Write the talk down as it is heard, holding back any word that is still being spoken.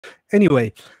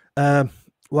Anyway,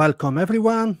 welcome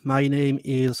everyone. My name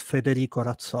is Federico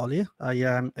Razzoli. I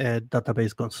am a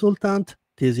database consultant.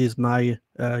 This is my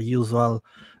usual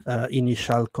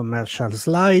initial commercial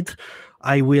slide.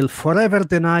 I will forever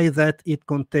deny that it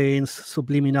contains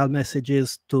subliminal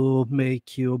messages to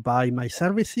make you buy my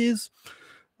services.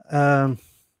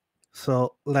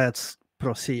 So let's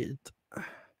proceed.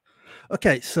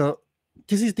 Okay, so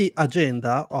this is the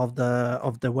agenda of the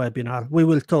webinar. We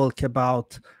will talk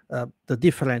about the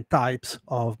different types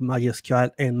of MySQL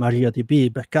and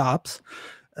MariaDB backups,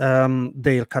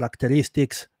 their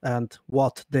characteristics and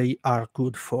what they are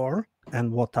good for,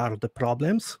 and what are the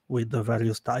problems with the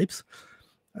various types.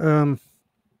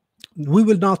 We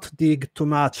will not dig too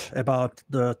much about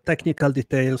the technical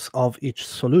details of each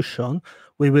solution.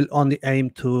 We will only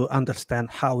aim to understand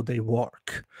how they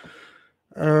work.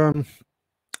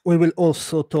 We will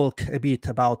also talk a bit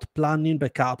about planning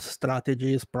backup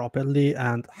strategies properly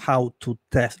and how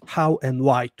and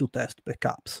why to test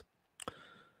backups.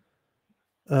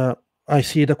 I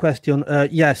see the question.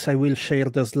 Yes, I will share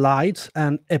the slides.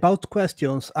 And about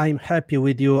questions, I'm happy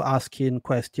with you asking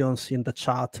questions in the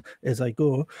chat as I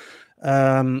go.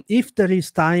 If there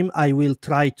is time, I will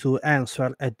try to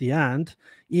answer at the end.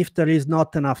 If there is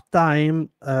not enough time,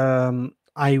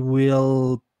 I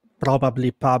will probably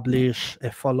publish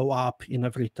a follow-up in a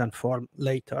written form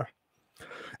later.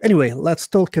 Anyway, let's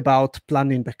talk about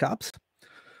planning backups.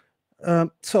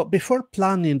 So before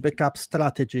planning backup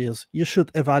strategies, you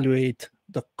should evaluate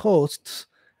the costs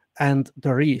and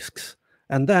the risks,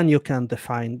 and then you can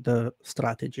define the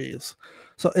strategies.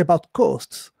 So about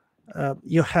costs,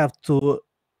 you have to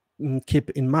keep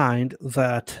in mind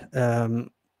that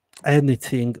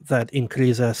anything that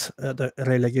increases the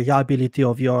reliability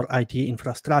of your IT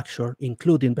infrastructure,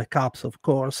 including backups, of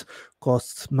course,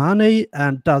 costs money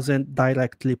and doesn't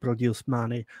directly produce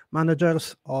money.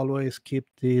 Managers always keep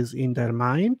this in their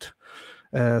mind.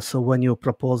 So when you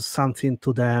propose something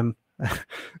to them,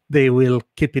 they will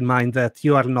keep in mind that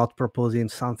you are not proposing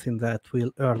something that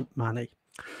will earn money.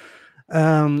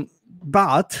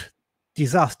 But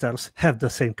disasters have the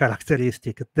same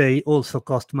characteristic. They also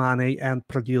cost money and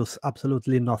produce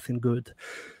absolutely nothing good.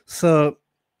 So,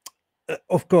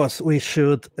 of course, we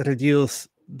should reduce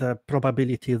the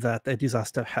probability that a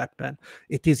disaster happen.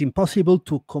 It is impossible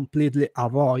to completely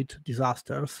avoid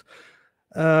disasters,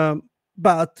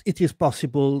 but it is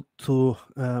possible to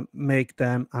make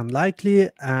them unlikely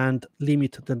and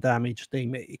limit the damage they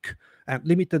make. And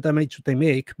limit the damage they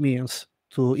make means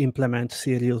to implement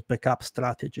serious backup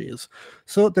strategies.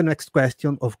 So the next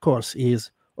question, of course, is,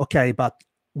 okay, but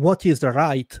what is the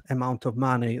right amount of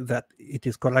money that it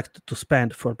is correct to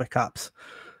spend for backups?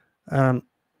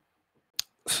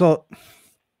 So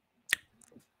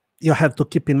you have to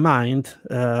keep in mind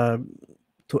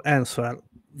to answer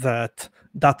that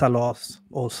data loss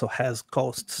also has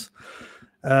costs.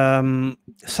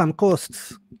 Some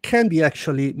costs can be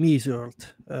actually measured,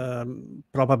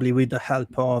 probably with the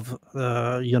help of,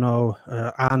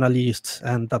 analysts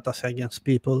and data science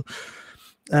people.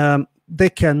 They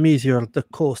can measure the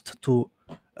cost to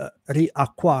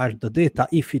reacquire the data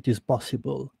if it is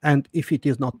possible. And if it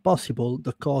is not possible,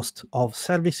 the cost of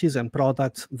services and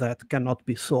products that cannot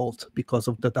be sold because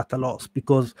of the data loss.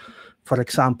 Because, for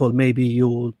example, maybe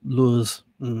you lose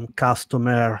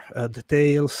customer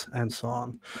details and so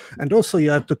on. And also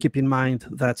you have to keep in mind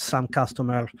that some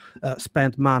customers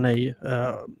spend money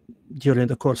during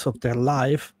the course of their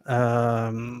life,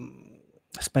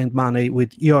 spend money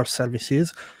with your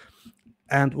services.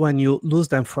 And when you lose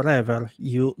them forever,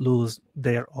 you lose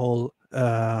their whole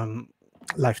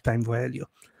lifetime value.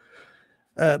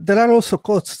 There are also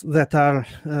costs that are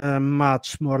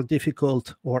much more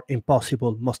difficult or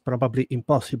impossible, most probably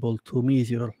impossible to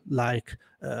measure, like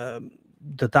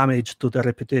the damage to the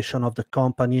reputation of the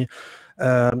company,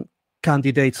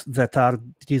 candidates that are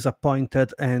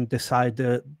disappointed and decide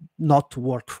not to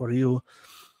work for you.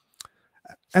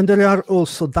 And there are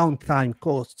also downtime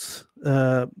costs,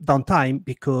 downtime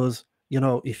because,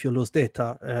 if you lose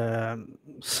data,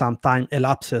 some time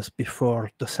elapses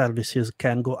before the services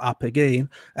can go up again.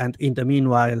 And in the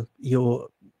meanwhile,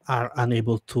 you are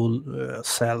unable to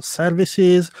sell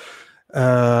services.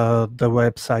 The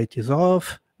website is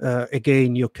off.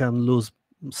 Again, you can lose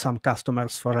some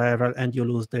customers forever and you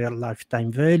lose their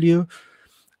lifetime value.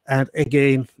 And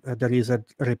again, there is a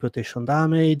reputation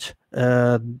damage.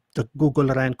 The Google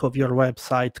rank of your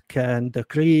website can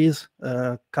decrease.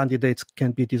 Candidates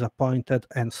can be disappointed,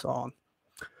 and so on.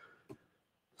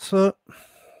 So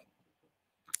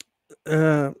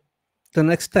the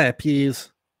next step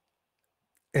is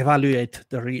evaluate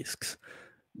the risks.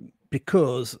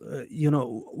 because,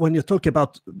 when you talk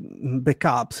about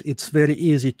backups, it's very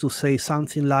easy to say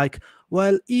something like,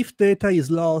 well, if data is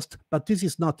lost, but this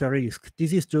is not a risk,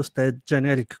 this is just a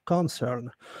generic concern.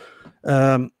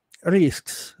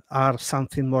 Risks are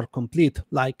something more concrete,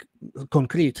 like,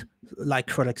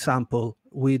 for example,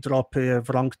 we drop a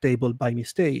wrong table by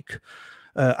mistake.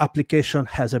 Application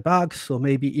has a bug, so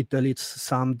maybe it deletes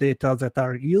some data that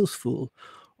are useful,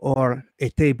 or a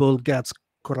table gets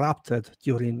corrupted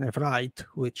during a write,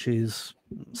 which is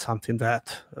something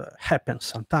that happens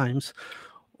sometimes,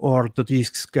 or the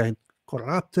disks get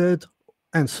corrupted,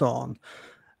 and so on.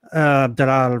 There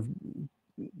are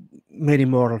many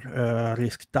more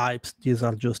risk types. These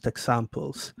are just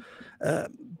examples.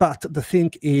 But the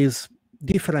thing is,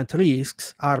 different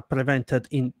risks are prevented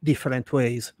in different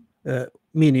ways,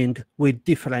 meaning with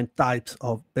different types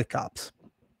of backups.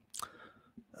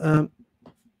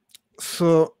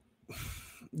 So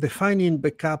defining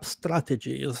backup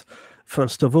strategies,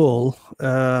 first of all,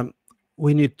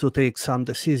 we need to take some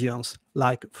decisions,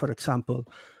 like, for example,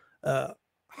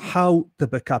 how the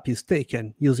backup is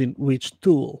taken, using which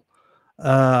tool,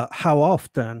 how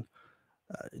often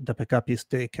the backup is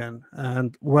taken,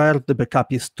 and where the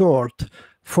backup is stored,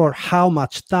 for how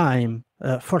much time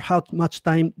the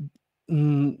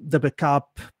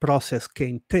backup process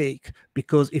can take,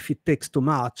 because if it takes too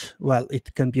much, well,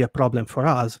 it can be a problem for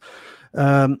us.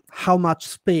 How much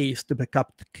space the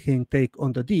backup can take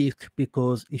on the disk,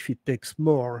 because if it takes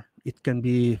more, it can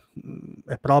be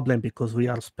a problem because we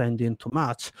are spending too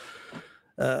much,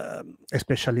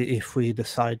 especially if we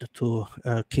decide to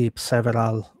keep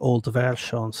several old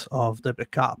versions of the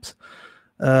backups.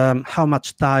 How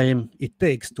much time it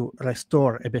takes to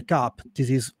restore a backup.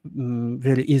 This is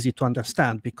very easy to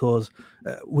understand, because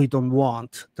we don't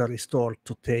want the restore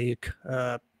to take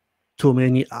too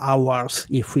many hours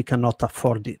if we cannot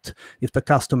afford it. If the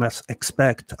customers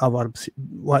expect our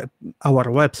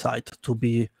website to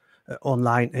be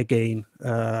online again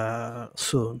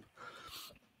soon.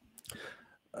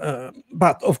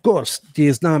 But of course,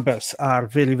 these numbers are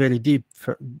very, very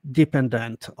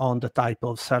dependent on the type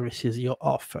of services you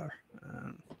offer.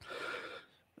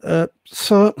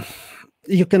 So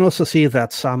you can also see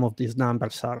that some of these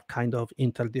numbers are kind of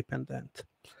interdependent.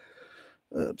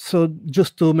 So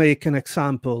just to make an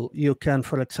example, you can,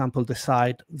 for example,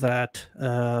 decide that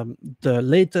the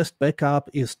latest backup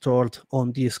is stored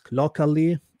on disk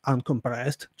locally,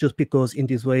 uncompressed, just because in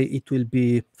this way it will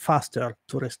be faster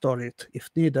to restore it if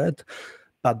needed.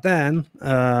 But then,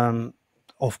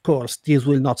 of course, this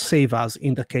will not save us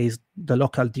in the case the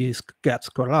local disk gets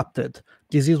corrupted.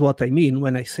 This is what I mean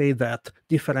when I say that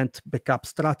different backup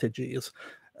strategies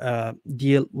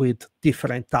deal with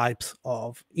different types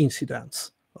of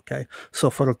incidents. Okay, so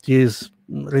for this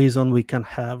reason, we can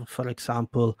have, for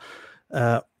example,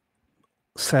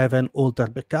 7 older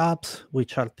backups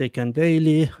which are taken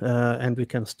daily, and we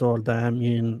can store them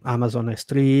in Amazon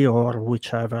S3 or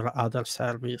whichever other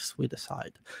service we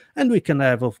decide. And we can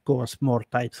have, of course, more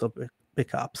types of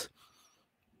backups.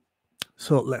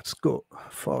 So let's go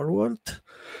forward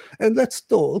and let's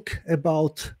talk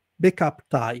about backup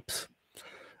types.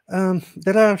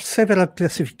 There are several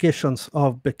classifications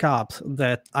of backups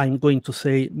that I'm going to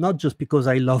say, not just because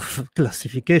I love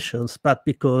classifications, but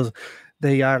because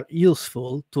they are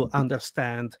useful to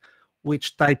understand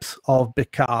which types of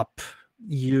backup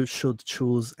you should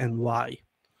choose and why.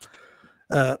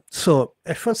 So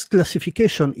a first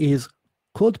classification is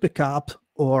cold backup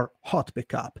or hot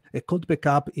backup. A cold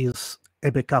backup is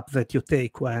a backup that you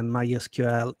take when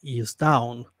MySQL is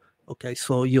down. Okay,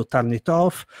 so you turn it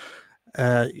off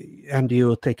and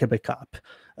you take a backup.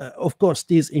 Of course,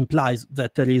 this implies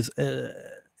that there is a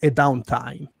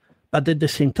downtime. But at the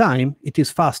same time, it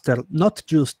is faster not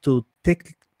just to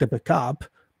take the backup,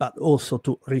 but also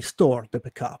to restore the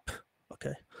backup.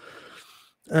 Okay.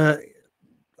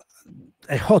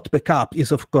 A hot backup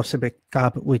is, of course, a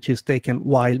backup which is taken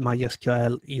while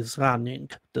MySQL is running.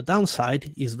 The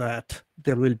downside is that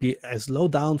there will be a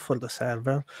slowdown for the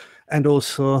server, and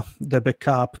also the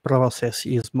backup process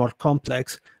is more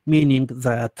complex, meaning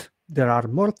that there are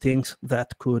more things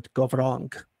that could go wrong.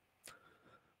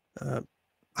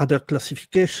 Other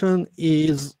classification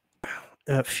is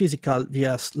physical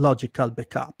vs logical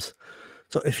backups.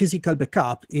 So a physical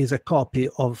backup is a copy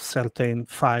of certain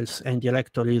files and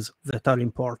directories that are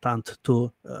important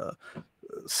to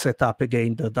set up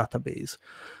again the database.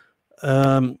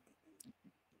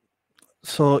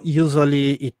 So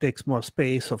usually it takes more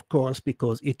space, of course,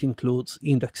 because it includes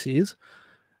indexes.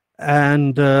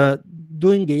 And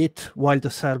doing it while the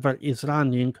server is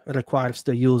running requires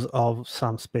the use of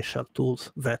some special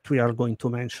tools that we are going to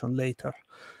mention later.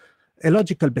 a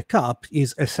logical backup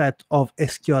is a set of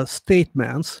SQL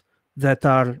statements that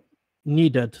are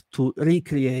needed to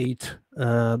recreate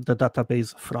the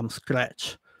database from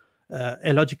scratch.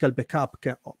 A logical backup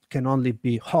can only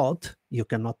be hot. You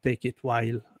cannot take it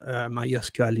while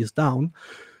MySQL is down.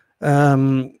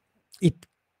 It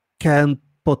can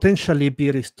potentially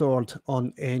be restored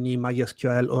on any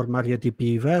MySQL or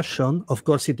MariaDB version. Of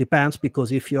course, it depends,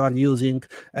 because if you are using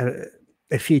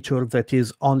a feature that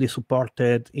is only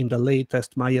supported in the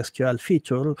latest MySQL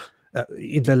feature,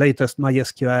 in the latest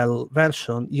MySQL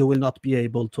version, you will not be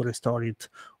able to restore it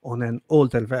on an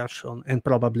older version and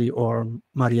probably on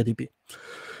MariaDB.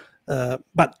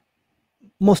 But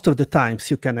most of the times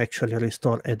you can actually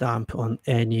restore a dump on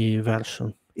any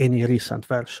version, any recent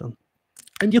version.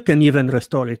 And you can even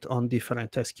restore it on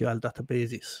different SQL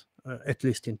databases, at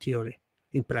least in theory.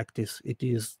 In practice, it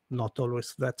is not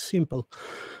always that simple.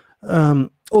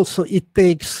 Also, it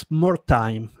takes more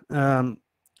time.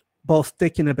 Both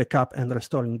taking a backup and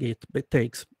restoring it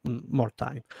takes more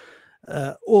time.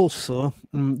 Also,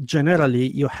 generally,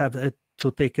 you have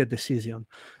to take a decision.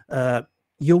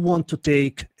 You want to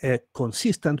take a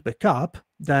consistent backup,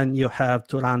 then you have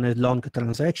to run a long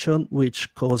transaction, which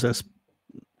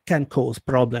can cause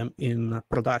problem in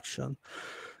production.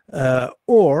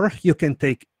 Or you can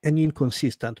take an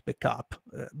inconsistent backup,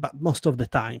 but most of the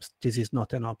times this is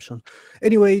not an option.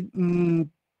 Anyway,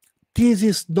 this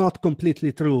is not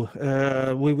completely true.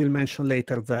 We will mention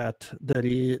later that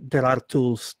there are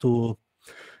tools to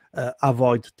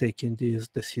avoid taking this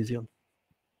decision.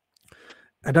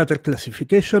 Another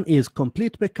classification is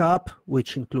complete backup,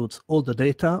 which includes all the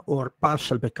data, or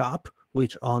partial backup,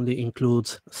 which only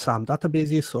includes some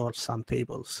databases or some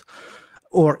tables,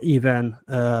 or even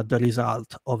the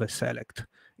result of a select.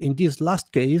 In this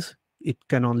last case, it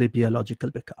can only be a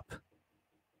logical backup.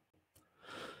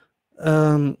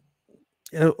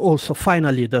 Also,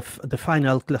 finally, the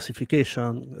final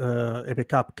classification, a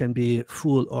backup can be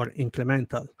full or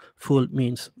incremental. Full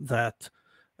means that,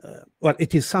 well,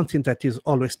 it is something that is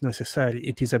always necessary.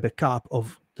 It is a backup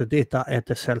of the data at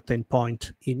a certain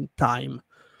point in time.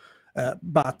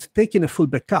 But taking a full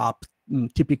backup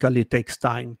typically takes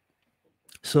time.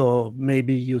 So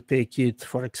maybe you take it,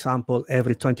 for example,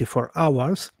 every 24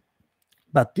 hours.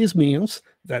 But this means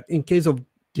that in case of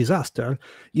disaster,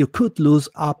 you could lose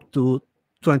up to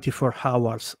 24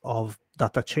 hours of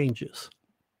data changes.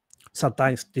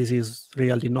 Sometimes this is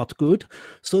really not good.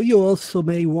 So you also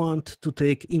may want to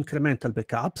take incremental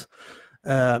backups,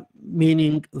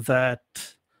 meaning that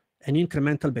an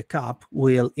incremental backup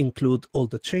will include all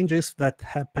the changes that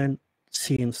happen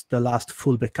since the last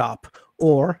full backup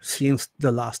or since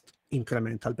the last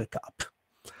incremental backup.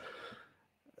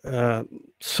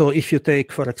 So if you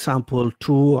take, for example,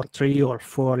 2 or 3 or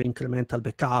 4 incremental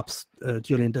backups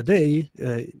during the day,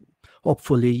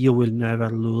 hopefully you will never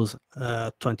lose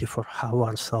 24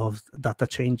 hours of data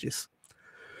changes.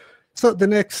 So the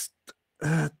next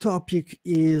topic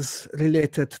is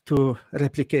related to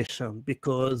replication,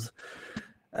 because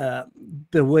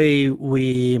the way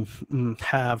we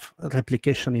have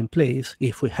replication in place,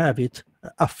 if we have it,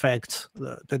 affects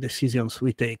the decisions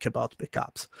we take about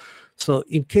backups. So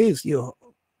in case you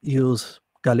use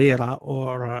Galera,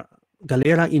 or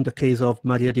Galera in the case of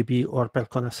MariaDB or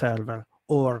Percona Server,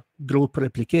 or group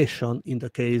replication in the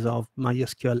case of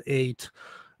MySQL 8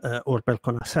 or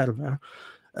Percona Server,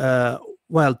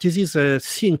 well, this is a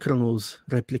synchronous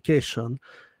replication,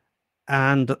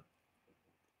 and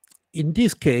in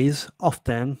this case,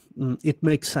 often it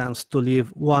makes sense to leave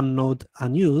one node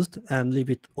unused and leave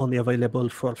it only available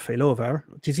for failover.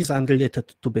 This is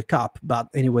unrelated to backup, but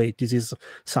anyway, this is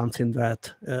something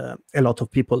that a lot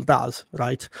of people does,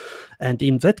 right? And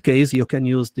in that case, you can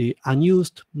use the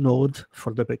unused node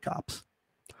for the backups.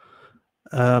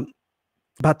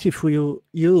 But if you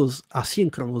use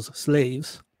asynchronous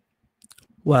slaves,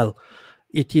 well,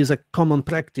 it is a common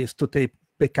practice to take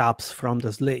backups from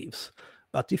the slaves.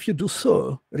 But if you do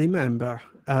so, remember,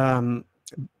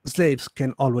 slaves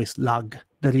can always lag.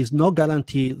 There is no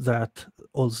guarantee that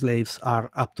all slaves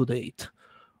are up to date,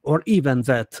 or even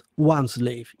that one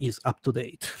slave is up to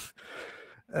date.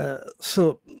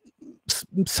 So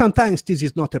sometimes this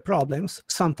is not a problem,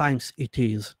 sometimes it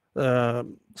is.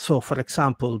 So for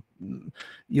example,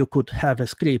 you could have a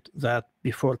script that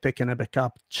before taking a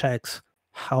backup checks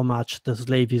how much the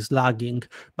slave is lagging,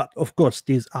 but of course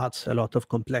this adds a lot of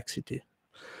complexity.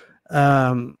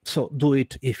 So do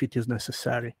it if it is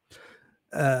necessary.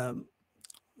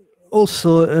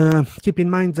 Also, keep in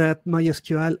mind that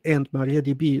MySQL and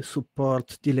MariaDB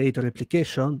support delayed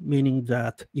replication, meaning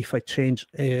that if I change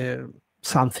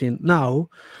something now,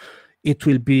 it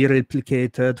will be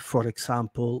replicated, for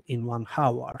example, in 1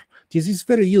 hour. This is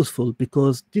very useful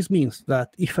because this means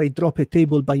that if I drop a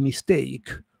table by mistake,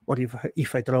 or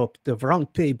if I drop the wrong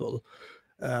table,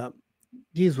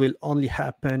 this will only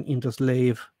happen in the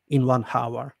slave in 1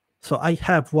 hour. So I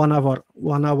have 1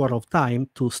 hour of time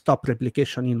to stop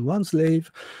replication in one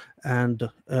slave and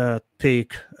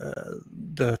take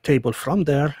the table from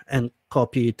there and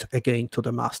copy it again to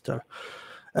the master.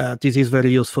 This is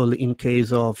very useful in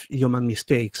case of human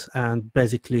mistakes, and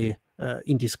basically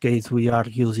in this case we are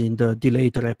using the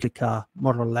delayed replica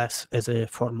more or less as a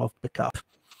form of backup.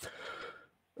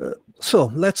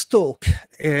 So let's talk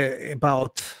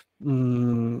about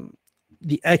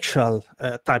the actual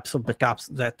types of backups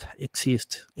that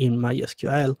exist in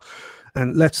MySQL,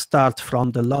 and let's start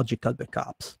from the logical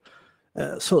backups.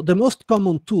 So the most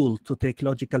common tool to take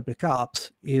logical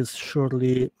backups is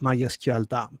surely MySQL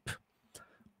dump,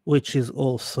 which is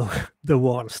also the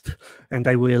worst, and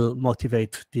I will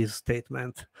motivate this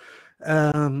statement.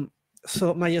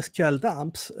 So MySQL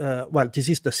dumps, well, this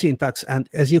is the syntax, and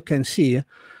as you can see,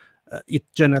 it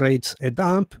generates a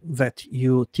dump that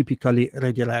you typically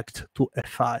redirect to a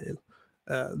file.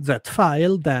 That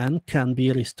file then can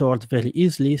be restored very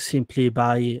easily simply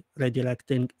by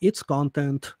redirecting its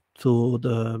content to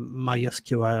the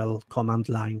MySQL command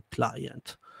line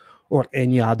client or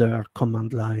any other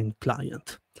command line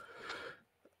client.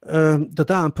 The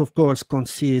dump, of course,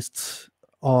 consists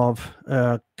of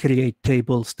create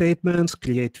table statements,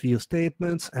 create view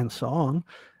statements, and so on,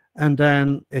 and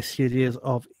then a series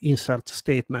of insert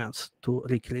statements to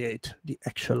recreate the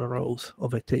actual rows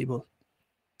of a table.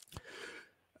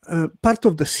 Part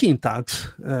of the syntax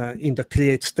in the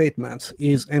create statements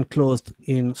is enclosed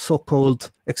in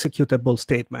so-called executable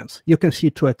statements. You can see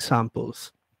 2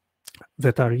 examples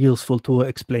that are useful to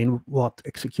explain what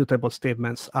executable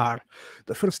statements are.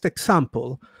 The first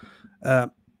example,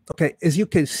 okay, as you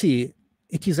can see,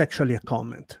 it is actually a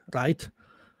comment, right?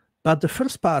 But the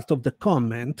first part of the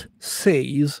comment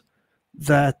says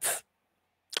that,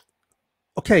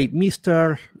 okay,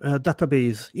 Mr.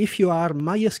 Database, if you are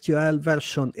MySQL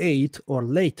version 8 or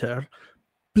later,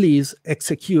 please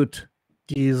execute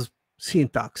this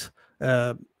syntax.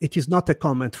 It is not a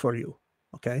comment for you,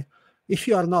 okay? If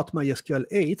you are not MySQL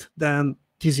 8, then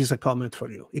this is a comment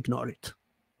for you. Ignore it,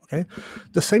 okay?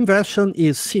 The same version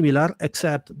is similar,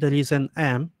 except there is an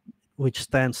M, which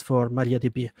stands for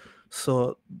MariaDB.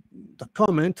 So the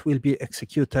comment will be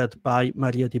executed by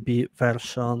MariaDB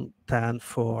version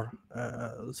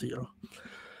 10.4.0.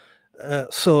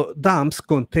 So dumps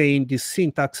contain this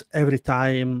syntax every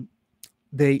time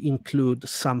they include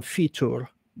some feature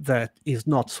that is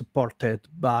not supported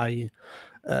by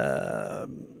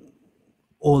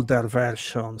older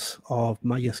versions of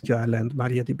MySQL and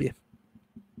MariaDB.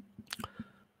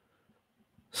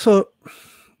 So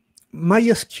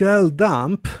MySQL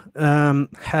dump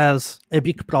has a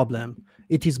big problem.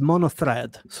 It is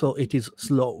monothread, so it is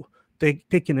slow.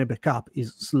 Taking a backup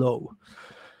is slow.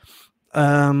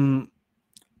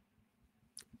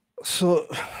 So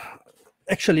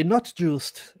actually not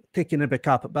just taking a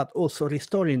backup, but also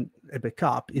restoring a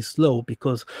backup is slow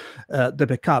because the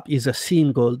backup is a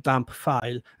single dump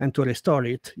file, and to restore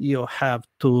it, you have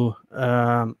to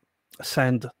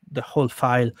send the whole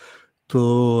file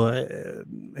to a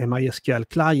MySQL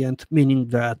client, meaning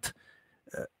that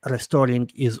restoring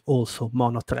is also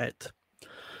monothread.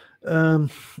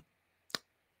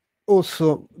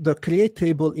 Also, the create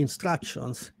table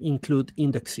instructions include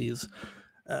indexes.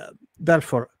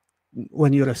 Therefore,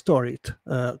 when you restore it,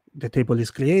 the table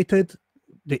is created,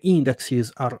 the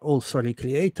indexes are also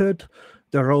recreated,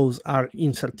 the rows are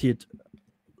inserted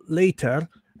later,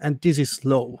 and this is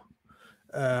slow.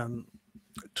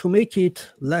 To make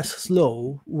it less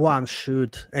slow, one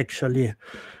should actually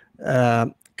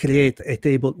create a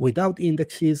table without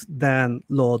indexes, then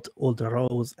load all the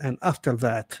rows, and after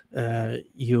that,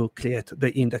 you create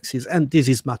the indexes, and this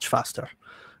is much faster.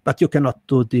 But you cannot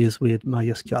do this with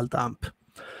MySQL dump.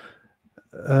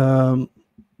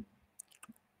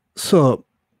 So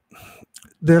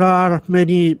there are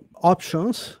many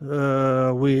options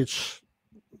which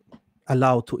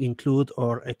allow to include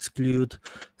or exclude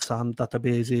some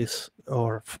databases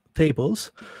or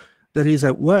tables. There is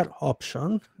a where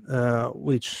option,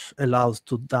 which allows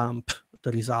to dump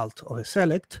the result of a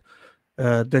select.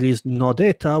 There is no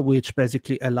data, which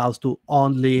basically allows to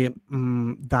only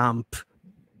dump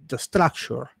the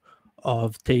structure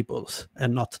of tables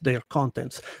and not their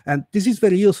contents. And this is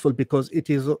very useful because it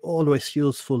is always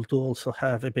useful to also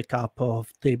have a backup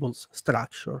of tables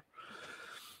structure.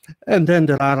 And then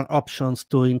there are options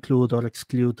to include or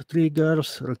exclude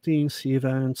triggers, routines,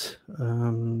 events,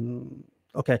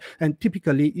 Okay, and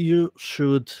typically you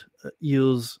should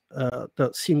use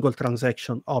the single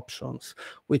transaction options,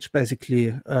 which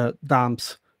basically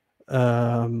dumps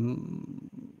the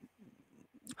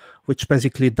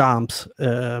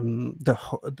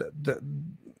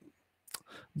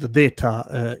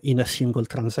data in a single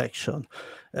transaction,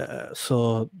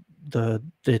 so the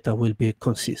data will be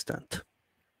consistent.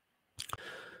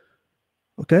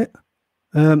 Okay,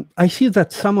 I see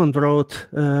that someone wrote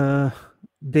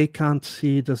they can't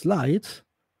see the slides.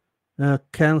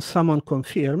 Can someone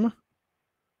confirm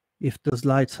if the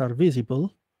slides are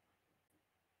visible?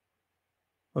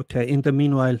 Okay, in the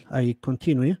meanwhile, I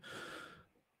continue.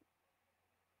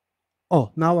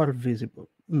 Oh, now are visible.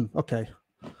 Okay.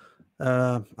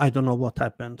 I don't know what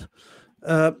happened.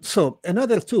 So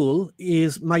another tool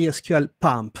is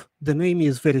mysqlpump. The name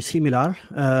is very similar.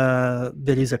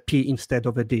 There is a P instead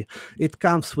of a D. It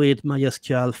comes with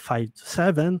MySQL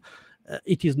 5.7.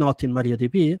 It is not in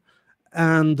MariaDB.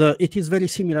 And it is very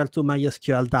similar to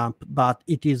mysqldump, but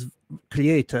it is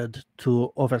created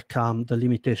to overcome the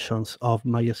limitations of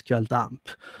mysqldump.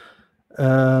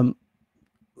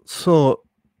 So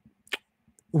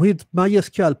with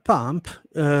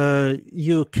mysqlpump,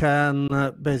 you can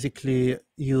basically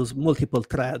use multiple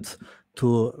threads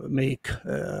to make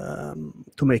a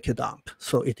dump.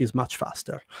 So it is much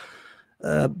faster.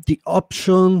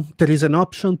 There is an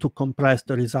option to compress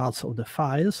the results of the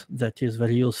files. That is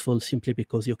very useful simply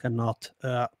because you cannot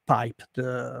pipe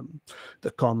the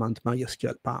command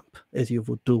mysqlpump as you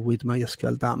would do with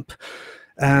mysqldump.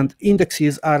 And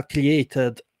indexes are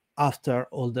created after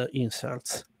all the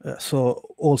inserts. So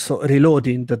also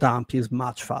reloading the dump is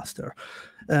much faster.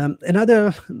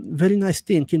 Another very nice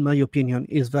thing, in my opinion,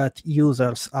 is that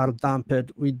users are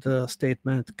dumped with the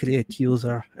statement create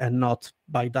user and not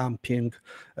by dumping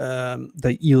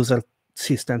the user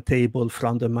system table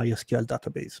from the MySQL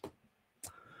database.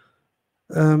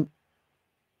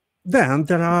 Then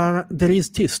there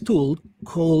is this tool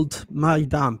called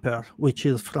MyDumper, which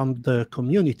is from the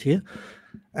community.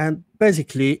 And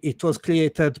basically, it was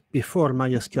created before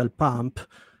mysqlpump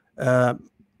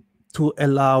to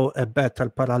allow a better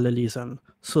parallelism.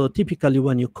 So typically,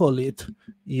 when you call it,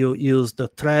 you use the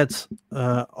threads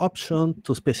option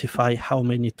to specify how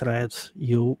many threads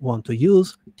you want to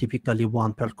use, typically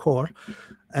one per core,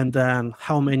 and then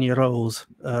how many rows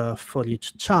for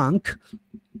each chunk.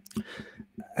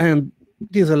 And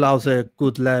this allows a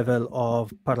good level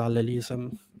of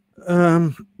parallelism.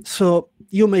 So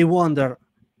you may wonder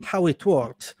how it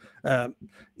works.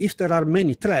 If there are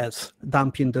many threads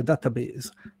dumping the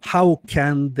database, how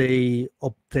can they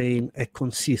obtain a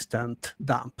consistent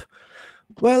dump?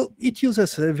 Well, it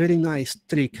uses a very nice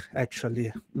trick,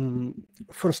 actually.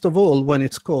 First of all, when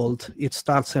it's called, it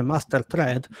starts a master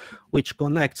thread, which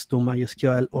connects to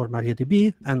MySQL or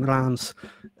MariaDB and runs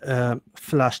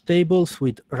flash tables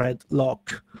with read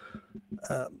lock.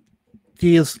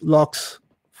 These locks,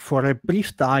 for a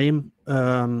brief time,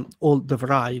 all the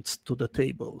writes to the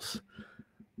tables.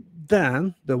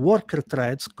 Then the worker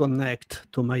threads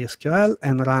connect to MySQL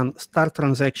and run start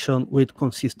transaction with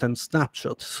consistent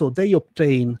snapshots. So they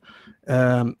obtain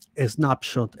a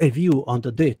snapshot, a view on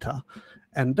the data,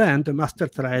 and then the master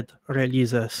thread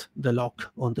releases the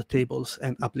lock on the tables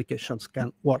and applications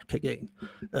can work again.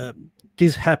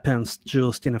 This happens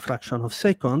just in a fraction of a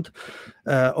second.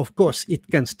 Of course, it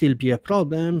can still be a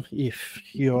problem if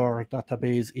your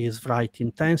database is write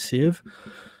intensive.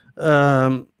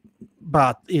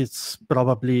 But it's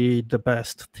probably the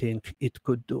best thing it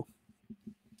could do.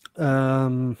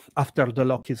 After the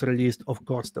lock is released, of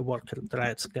course, the worker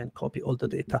threads can copy all the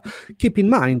data. Keep in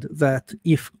mind that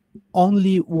if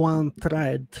only one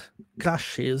thread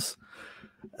crashes,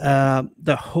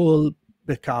 the whole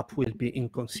backup will be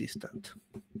inconsistent.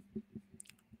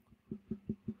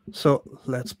 So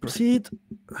let's proceed.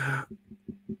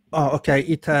 Oh, okay,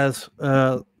 it has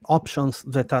options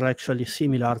that are actually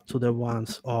similar to the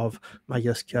ones of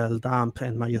mysqldump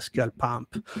and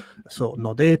mysqlpump. So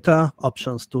no data,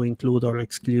 options to include or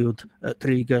exclude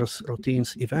triggers,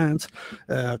 routines, events,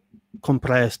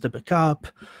 compress the backup.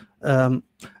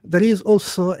 There is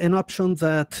also an option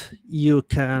that you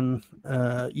can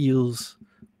use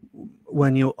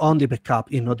when you only backup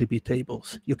InnoDB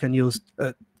tables. You can use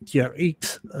tier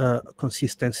X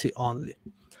consistency only.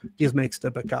 This makes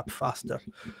the backup faster.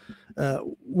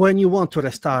 When you want to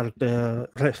restore the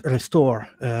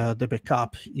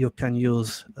backup, you can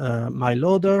use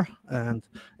myloader, and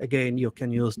again, you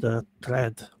can use the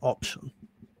thread option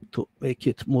to make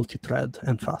it multi-thread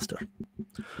and faster.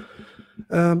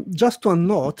 Just one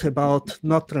note about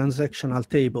not transactional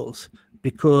tables,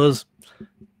 because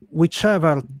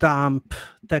whichever dump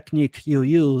technique you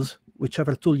use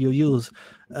whichever tool you use,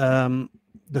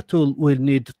 the tool will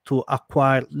need to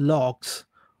acquire logs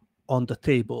on the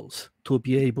tables to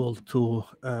be able to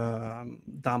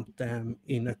dump them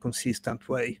in a consistent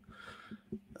way.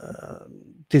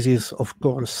 This is, of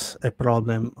course, a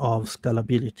problem of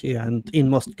scalability, and in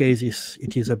most cases,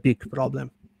 it is a big problem.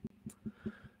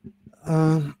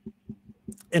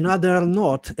 Another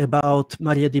note about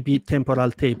MariaDB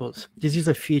temporal tables. This is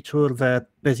a feature that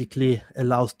basically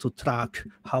allows to track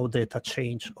how data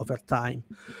change over time.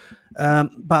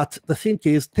 But the thing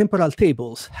is, temporal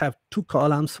tables have two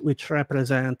columns which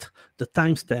represent the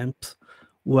timestamps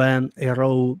when a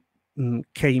row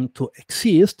came to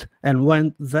exist and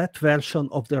when that version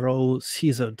of the row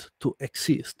ceased to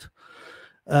exist.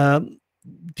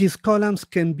 These columns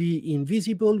can be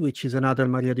invisible, which is another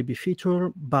MariaDB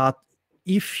feature, but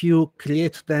if you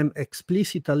create them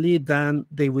explicitly, then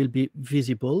they will be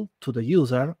visible to the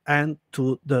user and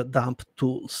to the dump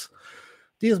tools.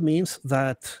 This means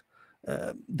that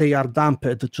they are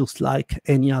dumped just like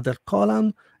any other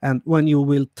column, and when you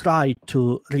will try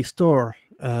to restore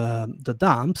the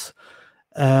dumps,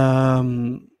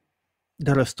 the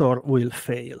restore will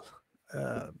fail,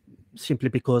 simply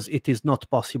because it is not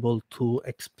possible to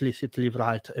explicitly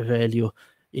write a value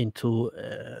into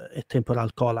a temporal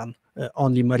column.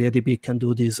 Only MariaDB can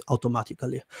do this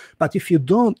automatically. But if you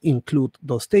don't include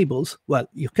those tables, well,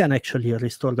 you can actually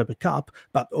restore the backup,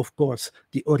 but of course,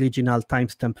 the original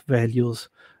timestamp values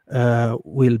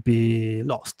will be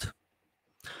lost.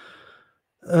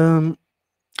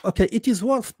 Okay, it is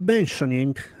worth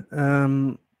mentioning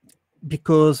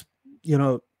because, you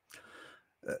know,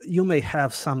 you may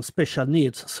have some special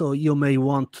needs, so you may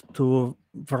want to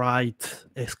write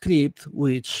a script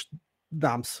which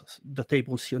dumps the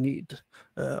tables you need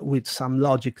with some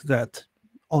logic that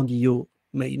only you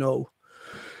may know.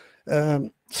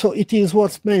 So it is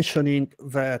worth mentioning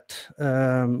that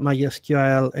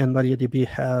MySQL and MariaDB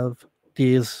have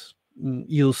this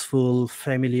useful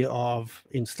family of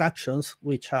instructions,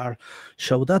 which are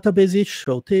show databases,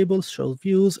 show tables, show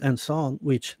views, and so on,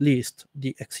 which list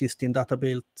the existing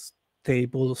database,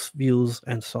 tables, views,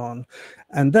 and so on.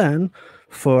 And then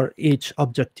for each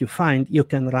object you find, you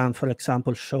can run, for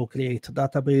example, show create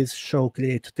database, show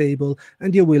create table,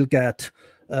 and you will get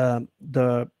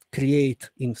the create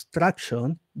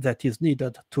instruction that is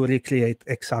needed to recreate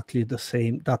exactly the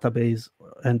same database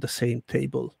and the same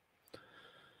table.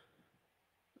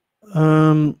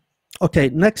 Okay,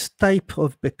 next type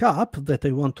of backup that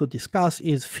I want to discuss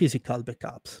is physical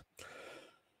backups.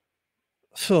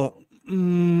 So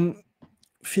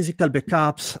physical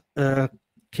backups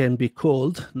can be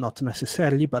called, not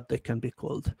necessarily, but they can be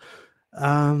called.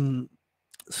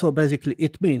 So basically,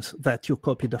 it means that you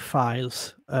copy the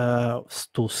files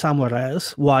to somewhere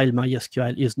else while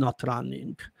MySQL is not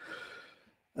running.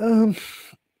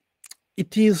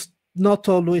 It is not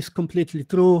always completely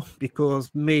true,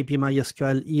 because maybe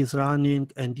MySQL is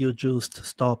running and you just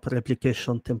stop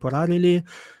replication temporarily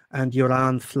and you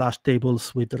run flash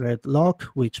tables with red lock,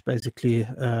 which basically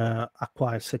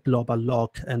acquires a global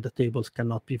lock and the tables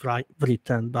cannot be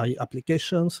written by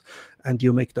applications, and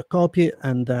you make the copy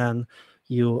and then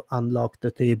you unlock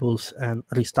the tables and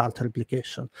restart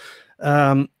replication.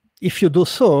 If you do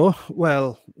so,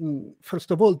 well,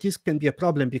 first of all, this can be a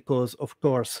problem because, of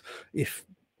course, if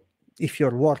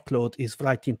your workload is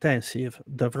write intensive,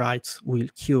 the writes will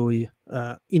queue in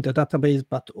the database,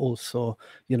 but also,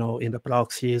 you know, in the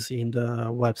proxies, in the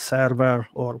web server,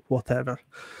 or whatever.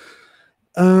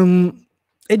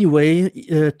 Anyway,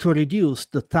 to reduce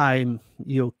the time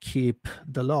you keep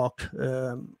the lock,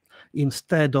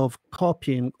 instead of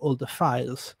copying all the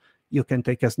files, you can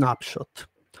take a snapshot.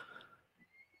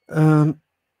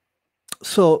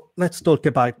 So let's talk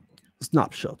about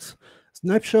snapshots.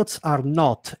 Snapshots are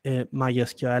not a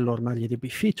MySQL or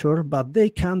MariaDB feature, but they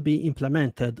can be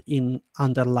implemented in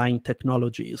underlying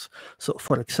technologies. So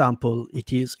for example,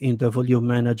 it is in the volume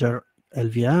manager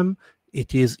LVM,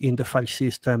 it is in the file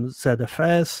system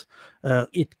ZFS,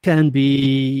 it can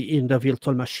be in the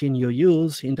virtual machine you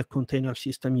use, in the container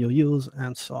system you use,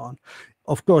 and so on.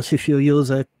 Of course, if you use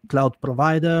a cloud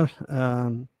provider,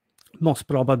 most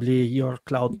probably your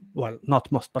cloud, well,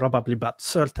 not most probably, but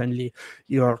certainly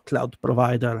your cloud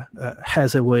provider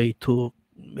has a way to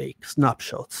make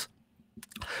snapshots.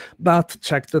 But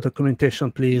check the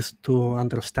documentation, please, to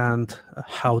understand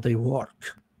how they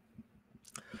work.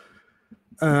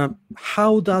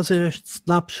 How does a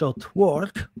snapshot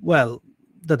work? Well,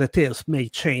 the details may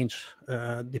change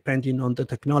depending on the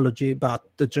technology, but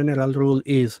the general rule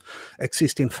is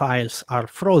existing files are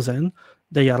frozen,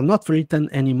 they are not written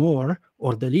anymore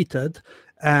or deleted,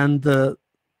 and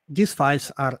these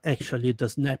files are actually the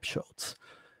snapshots.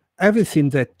 Everything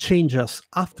that changes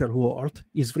afterward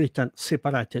is written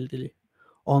separately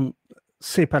on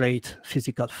separate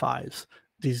physical files.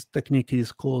 This technique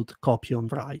is called copy on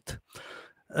write.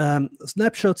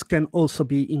 Snapshots can also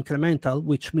be incremental,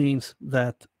 which means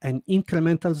that an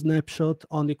incremental snapshot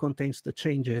only contains the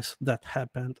changes that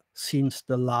happened since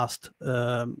the last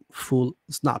full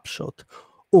snapshot,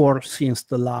 or since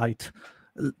the last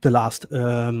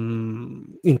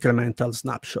incremental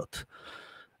snapshot.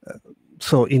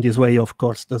 So in this way, of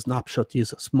course, the snapshot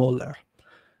is smaller.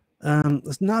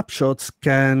 Snapshots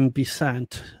can be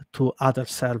sent to other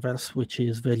servers, which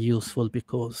is very useful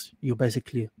because you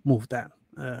basically move them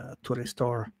to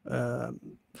restore the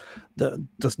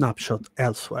snapshot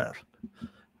elsewhere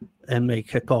and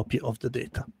make a copy of the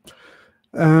data.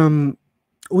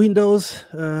 Windows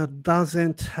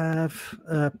doesn't have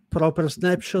proper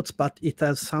snapshots, but it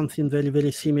has something very,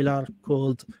 very similar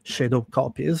called shadow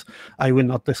copies. I will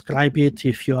not describe it.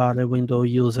 If you are a Windows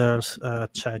user,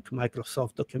 check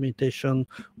Microsoft documentation,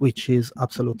 which is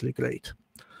absolutely great.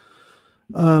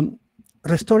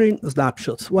 Restoring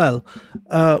snapshots. Well,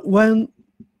 when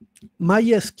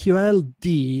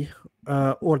mysqld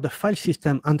or the file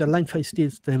system, underlying file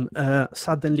system,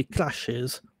 suddenly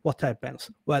crashes, what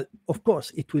happens? Well, of course,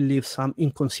 it will leave some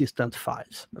inconsistent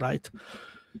files, right?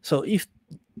 So if,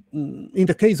 in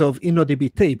the case of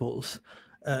InnoDB tables,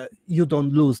 you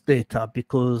don't lose data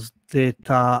because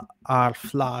data are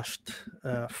flashed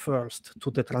first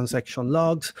to the transaction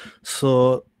logs.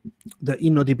 So the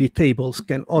InnoDB tables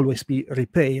can always be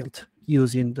repaired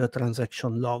using the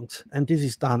transaction logs. And this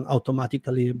is done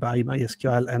automatically by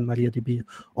MySQL and MariaDB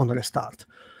on restart.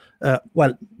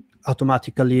 Well,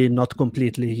 automatically, not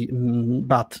completely,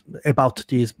 but about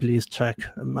this, please check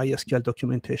MySQL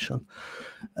documentation.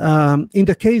 In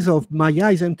the case of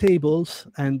MyISM tables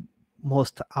and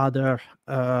most other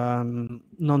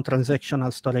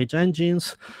non-transactional storage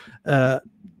engines,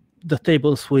 the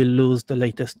tables will lose the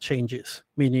latest changes,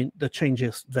 meaning the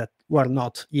changes that were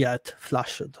not yet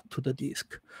flashed to the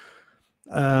disk.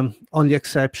 Only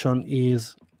exception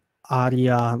is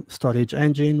ARIA storage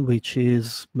engine, which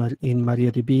is in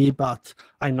MariaDB, but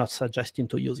I'm not suggesting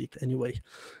to use it anyway.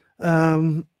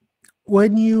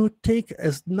 When you take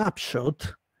a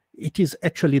snapshot, it is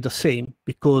actually the same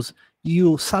because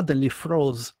you suddenly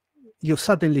freeze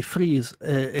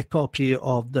a copy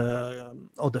of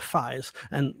the files,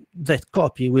 and that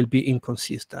copy will be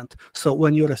inconsistent. So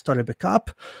when you restore a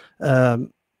backup,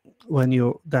 when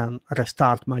you then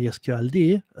restart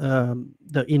MySQLD,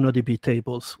 the InnoDB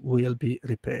tables will be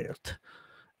repaired.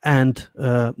 And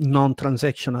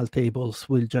non-transactional tables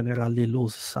will generally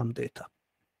lose some data.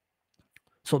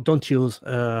 So don't use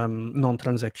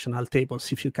non-transactional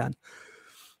tables if you can.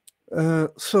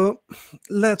 So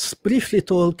let's briefly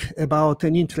talk about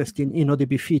an interesting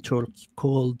InnoDB feature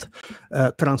called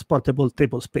Transportable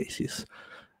Tablespaces.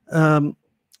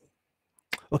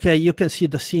 Okay, you can see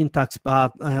the syntax,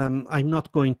 but I'm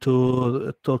not going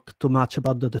to talk too much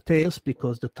about the details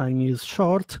because the time is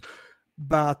short.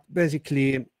 But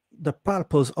basically, the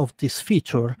purpose of this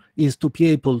feature is to be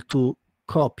able to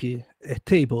copy a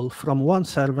table from one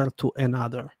server to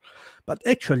another. But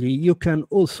actually, you can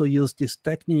also use this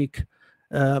technique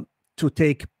to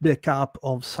take backup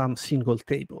of some single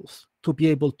tables, to be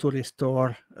able to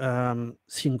restore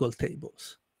single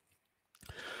tables.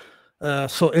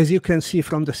 So as you can see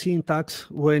from the syntax,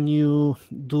 when you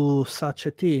do such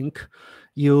a thing,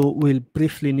 you will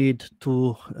briefly need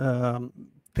to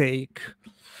take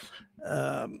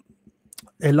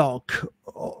a log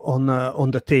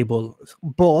on the table,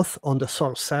 both on the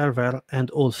source server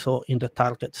and also in the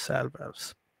target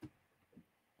servers.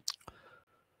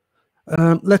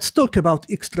 Let's talk about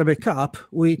Xtrabackup,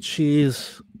 which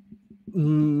is,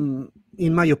 in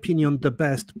my opinion, the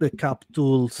best backup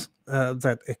tools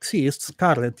that exists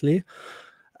currently.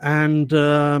 And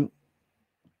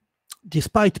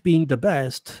despite being the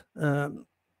best,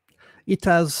 it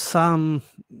has some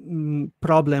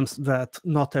problems that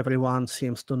not everyone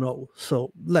seems to know.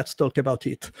 So let's talk about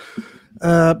it.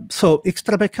 So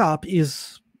Xtrabackup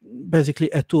is basically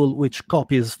a tool which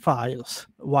copies files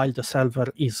while the server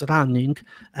is running,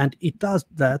 and it does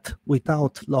that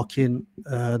without locking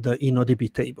the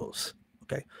InnoDB tables.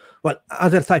 Okay. Well,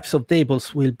 other types of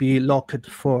tables will be locked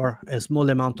for a small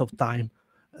amount of time,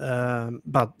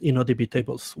 but InnoDB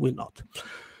tables will not.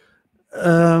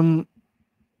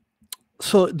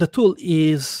 So the tool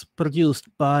is produced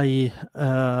by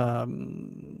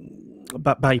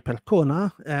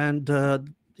Percona, and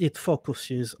it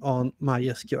focuses on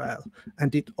MySQL,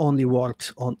 and it only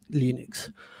works on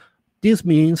Linux. This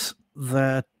means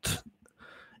that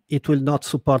it will not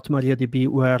support MariaDB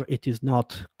where it is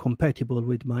not compatible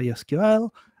with MySQL,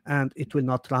 and it will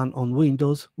not run on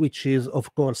Windows, which is,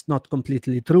 of course, not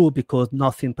completely true because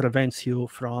nothing prevents you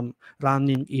from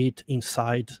running it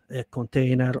inside a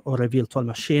container or a virtual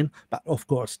machine. But of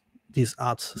course, this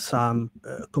adds some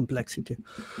complexity.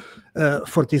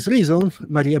 For this reason,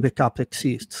 Mariabackup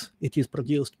exists. It is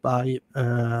produced by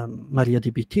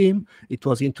MariaDB team. It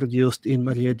was introduced in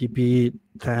MariaDB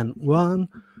 10.1.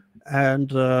 And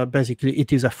basically,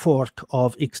 it is a fork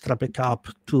of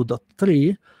Xtrabackup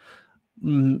 2.3.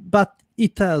 But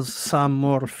it has some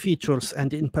more features,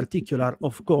 and in particular,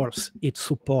 of course, it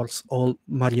supports all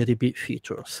MariaDB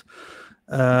features.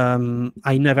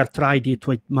 I never tried it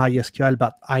with MySQL,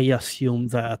 but I assume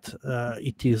that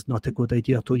it is not a good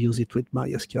idea to use it with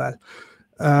MySQL.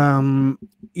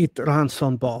 It runs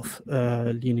on both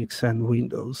Linux and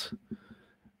Windows.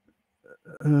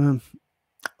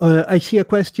 I see a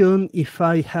question if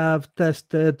I have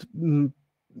tested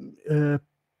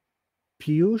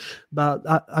Piyush, but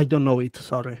I don't know it,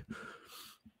 sorry.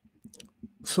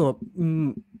 So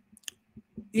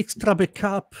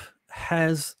Xtrabackup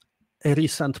has a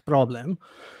recent problem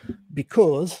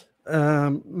because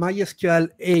MySQL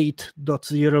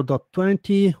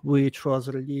 8.0.20, which was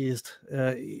released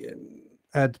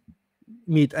at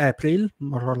mid-April,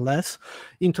 more or less,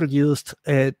 introduced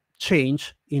a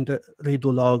change in the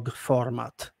redo log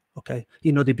format, okay,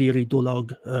 InnoDB redo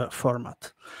log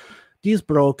format. This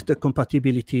broke the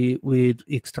compatibility with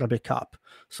Xtrabackup.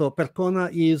 So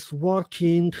Percona is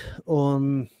working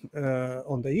on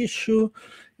the issue.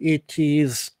 It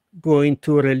is going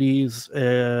to release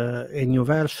a new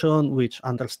version which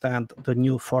understands the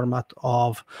new format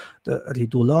of the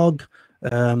redo log.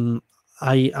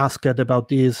 I asked about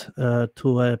this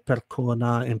to a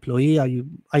Percona employee.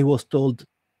 I was told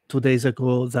 2 days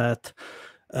ago that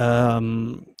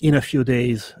in a few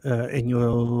days a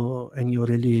new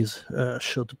release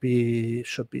should be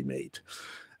made.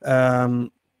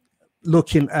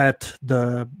 Looking at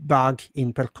the bug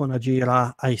in Percona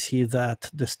Jira, I see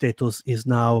that the status is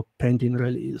now pending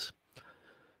release.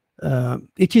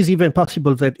 It is even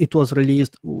possible that it was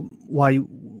released while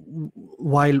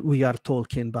we are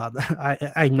talking, but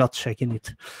I'm not checking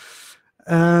it.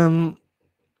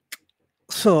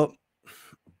 So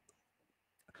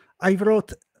I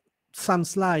wrote some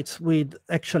slides with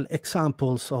actual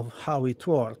examples of how it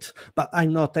works, but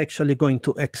I'm not actually going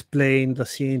to explain the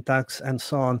syntax and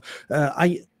so on.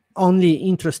 I only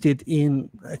interested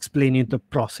in explaining the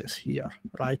process here,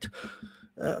 right?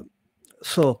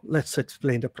 So let's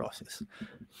explain the process.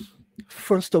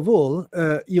 First of all,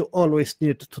 you always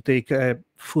need to take a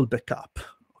full backup.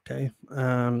 Okay,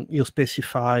 you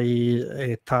specify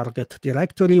a target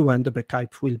directory when the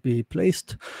backup will be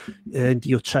placed, and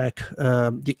you check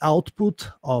the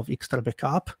output of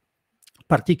Xtrabackup.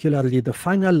 Particularly, the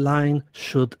final line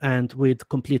should end with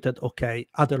completed OK,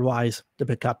 otherwise the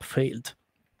backup failed.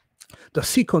 The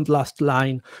second last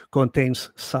line contains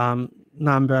some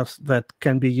numbers that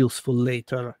can be useful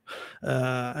later,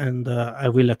 and I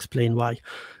will explain why.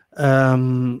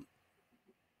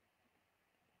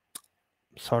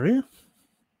 Sorry,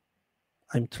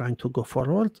 I'm trying to go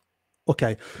forward.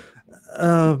 Okay.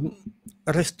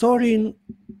 Restoring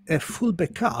a full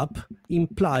backup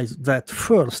implies that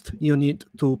first you need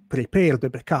to prepare the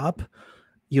backup,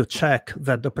 you check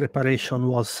that the preparation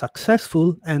was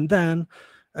successful, and then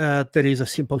there is a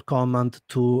simple command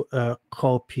to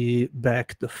copy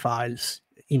back the files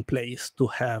in place to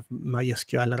have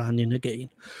MySQL running again.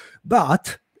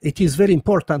 But it is very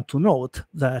important to note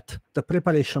that the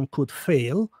preparation could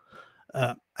fail.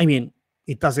 I mean,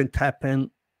 it doesn't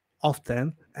happen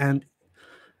often, and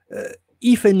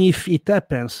even if it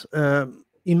happens,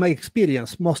 in my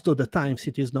experience, most of the times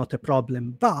it is not a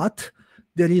problem, but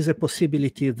there is a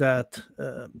possibility that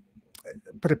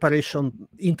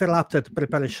interrupted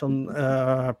preparation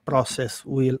process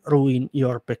will ruin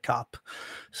your backup.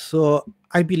 So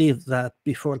I believe that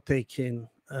before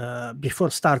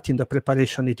starting the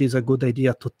preparation, it is a good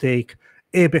idea to take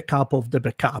a backup of the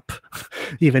backup,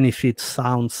 even if it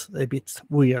sounds a bit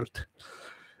weird.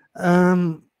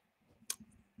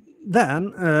 Then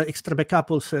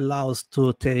Xtrabackup also allows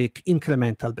to take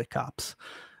incremental backups.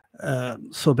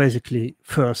 So basically,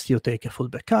 first you take a full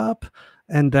backup,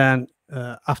 and then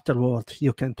afterward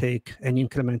you can take an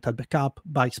incremental backup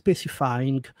by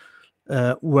specifying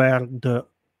where the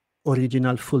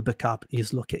original full backup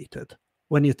is located.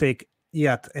 When you take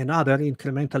yet another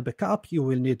incremental backup, you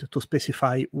will need to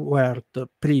specify where the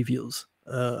previous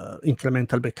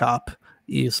incremental backup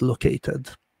is located.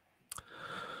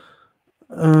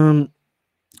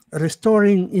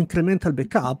 Restoring incremental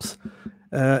backups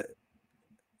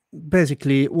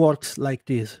basically works like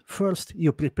this. First,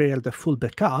 you prepare the full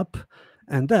backup,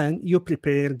 and then you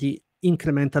prepare the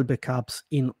incremental backups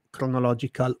in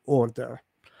chronological order.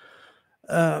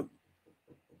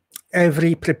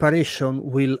 Every preparation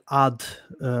will add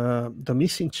the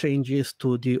missing changes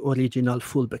to the original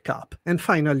full backup. And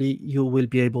finally, you will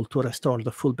be able to restore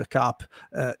the full backup,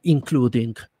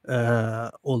 including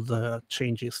all the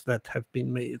changes that have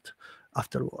been made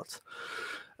afterwards.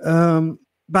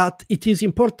 But it is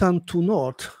important to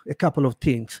note a couple of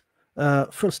things.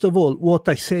 First of all, what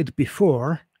I said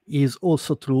before is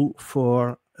also true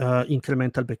for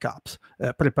incremental backups.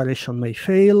 Preparation may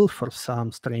fail for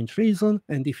some strange reason,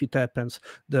 and if it happens,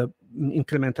 the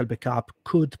incremental backup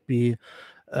could be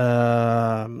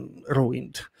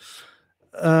ruined.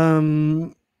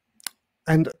 And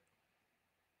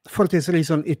for this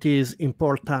reason, it is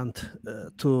important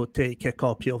to take a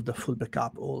copy of the full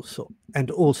backup also,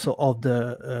 and also of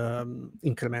the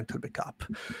incremental backup.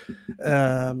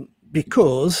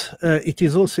 Because it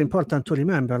is also important to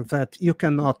remember that you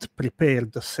cannot prepare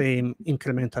the same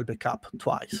incremental backup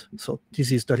twice. So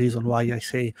this is the reason why I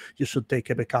say you should take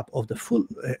a backup of the full,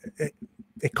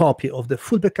 a copy of the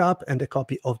full backup and a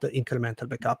copy of the incremental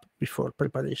backup before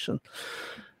preparation.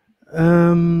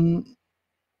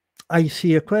 I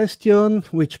see a question: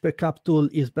 which backup tool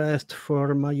is best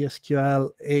for MySQL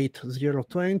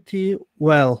 8.0.20?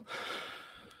 Well,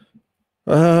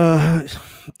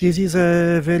 this is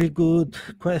a very good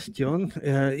question.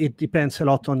 It depends a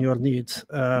lot on your needs.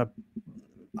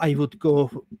 I would go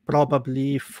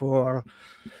probably for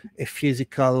a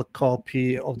physical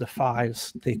copy of the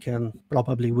files taken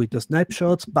probably with the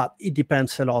snapshots, but it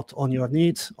depends a lot on your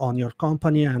needs, on your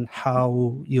company, and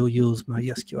how you use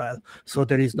MySQL. So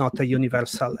there is not a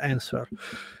universal answer.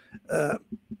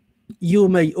 You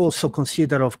may also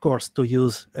consider, of course, to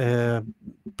use a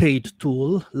paid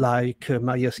tool like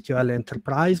MySQL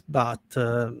Enterprise, but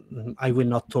I will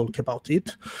not talk about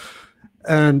it.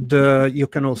 And you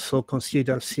can also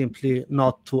consider simply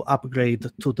not to upgrade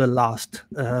to the last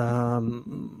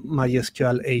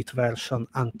MySQL 8 version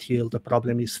until the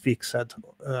problem is fixed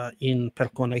in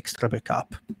Percona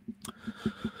Xtrabackup.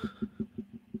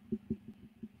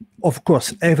 Of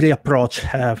course, every approach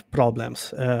has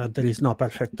problems. There is no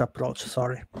perfect approach,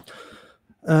 sorry.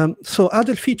 So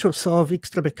other features of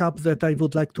Xtrabackup that I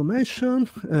would like to mention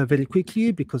very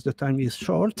quickly, because the time is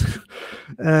short.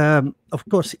 Of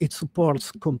course, it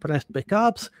supports compressed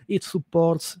backups. It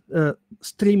supports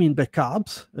streaming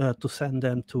backups to send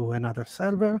them to another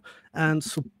server, and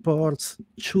supports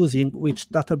choosing which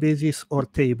databases or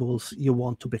tables you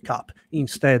want to backup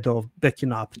instead of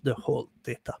backing up the whole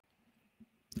data.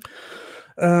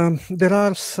 There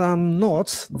are some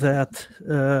notes that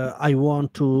I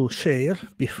want to share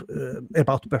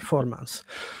about performance.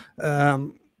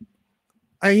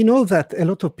 I know that a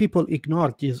lot of people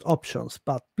ignore these options,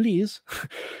 but please,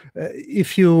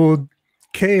 if you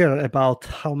care about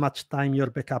how much time your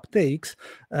backup takes,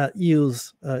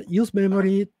 use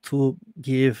memory to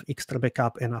give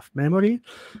Xtrabackup enough memory.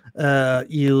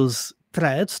 Use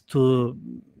threads to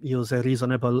use a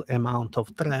reasonable amount of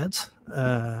threads,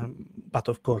 but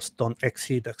of course don't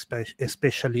exceed,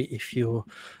 especially if you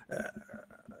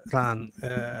run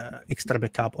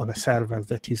Xtrabackup on a server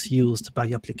that is used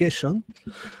by application.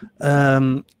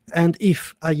 And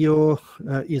if I/O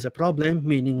is a problem,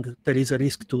 meaning there is a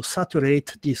risk to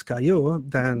saturate disk I/O,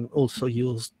 then also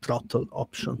use throttle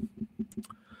option.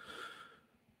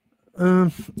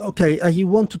 Okay, I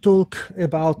want to talk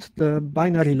about the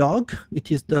binary log.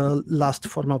 It is the last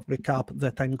form of backup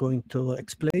that I'm going to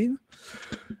explain.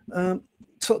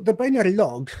 So the binary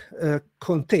log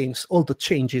contains all the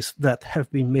changes that have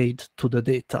been made to the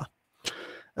data.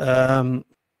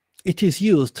 It is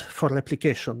used for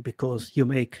replication because you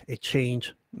make a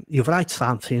change, you write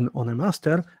something on a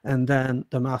master, and then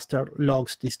the master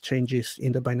logs these changes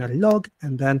in the binary log,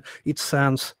 and then it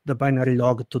sends the binary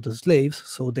log to the slaves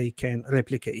so they can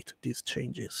replicate these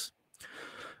changes.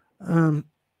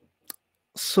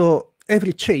 So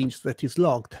every change that is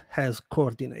logged has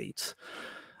coordinates.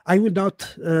 I will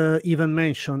not even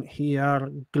mention here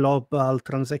global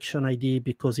transaction ID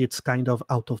because it's kind of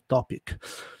out of topic.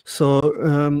 So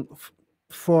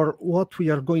for what we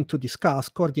are going to discuss,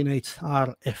 coordinates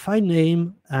are a file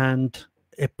name and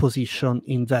a position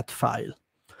in that file.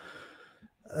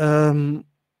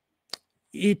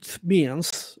 It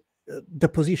means the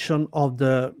position of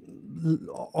the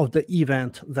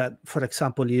event that, for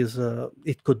example, is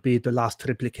it could be the last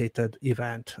replicated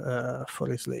event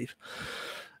for a slave.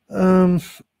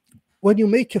 When you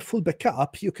make a full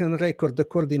backup, you can record the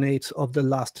coordinates of the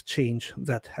last change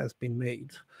that has been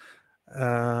made.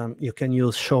 You can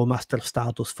use show master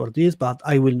status for this, but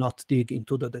I will not dig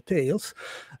into the details.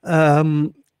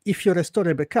 If you restore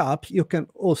a backup, you can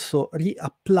also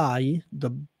reapply the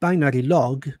binary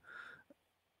log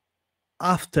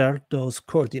after those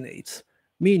coordinates,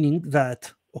 meaning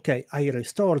that, okay, I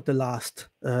restored the last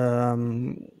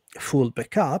full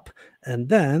backup, and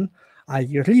then I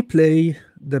replay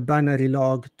the binary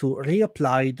log to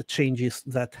reapply the changes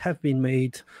that have been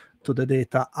made to the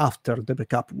data after the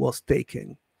backup was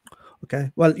taken.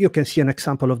 Okay, well, you can see an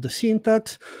example of the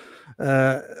syntax.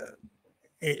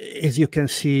 As you can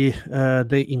see,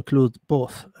 they include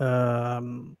both the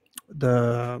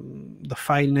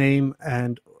file name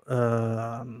and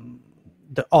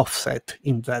the offset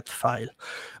in that file.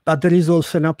 But there is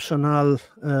also an optional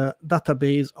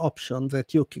database option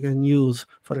that you can use,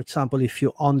 for example, if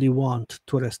you only want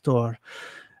to restore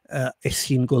a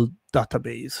single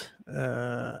database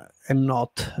and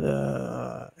not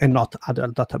other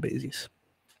databases.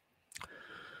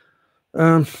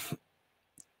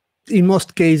 In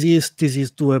most cases, this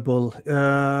is doable.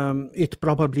 It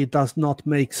probably does not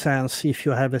make sense if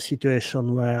you have a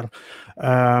situation where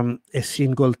a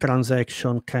single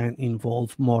transaction can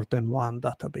involve more than one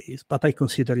database, but I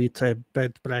consider it a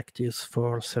bad practice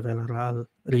for several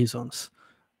reasons,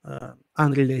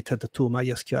 unrelated to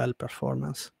MySQL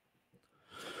performance.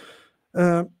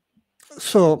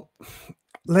 So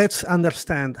let's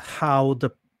understand how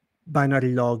the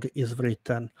binary log is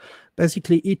written.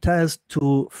 Basically, it has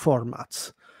two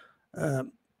formats.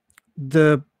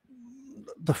 The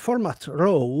format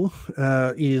row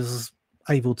is,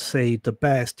 I would say, the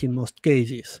best in most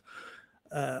cases.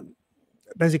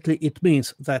 Basically, it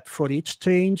means that for each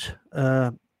change,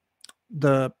 a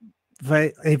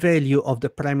value of the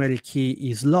primary key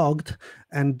is logged,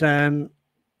 and then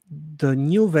the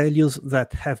new values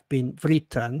that have been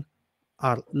written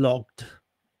are logged.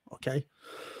 Okay.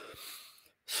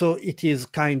 So it is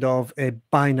kind of a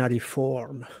binary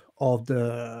form of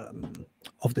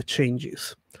the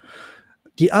changes.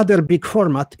 The other big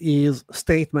format is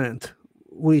statement,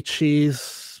 which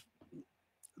is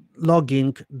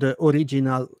logging the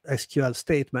original SQL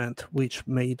statement which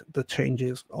made the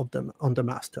changes of them on the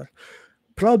master.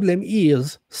 Problem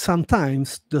is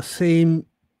sometimes the same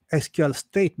SQL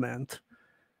statement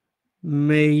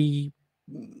may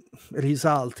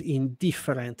result in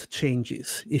different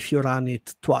changes if you run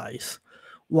it twice.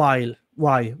 Why?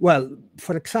 Well,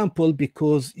 for example,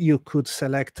 because you could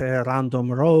select a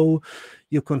random row,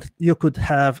 you could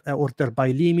have an order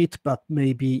by limit, but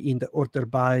maybe in the order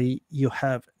by you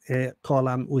have a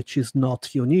column which is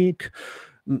not unique.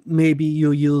 Maybe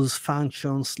you use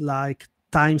functions like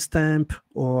timestamp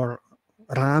or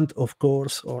rand, of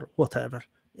course, or whatever.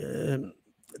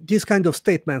 These kind of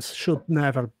statements should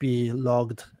never be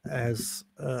logged as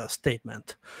a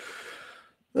statement.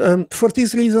 For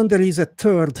this reason, there is a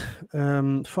third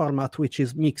format, which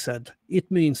is mixed.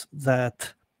 It means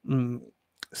that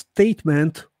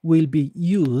statement will be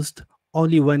used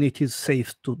only when it is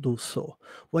safe to do so.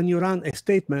 When you run a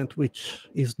statement which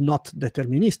is not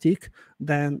deterministic,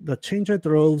 then the changed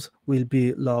rows will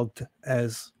be logged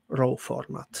as row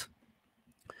format.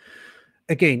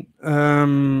 Again,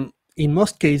 in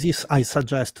most cases, I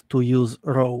suggest to use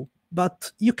row,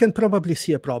 but you can probably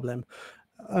see a problem.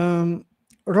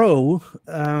 Row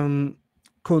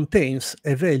contains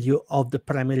a value of the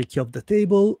primary key of the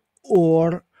table,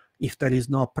 or if there is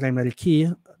no primary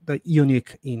key, the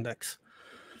unique index.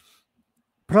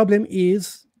 Problem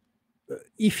is,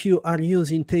 if you are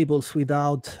using tables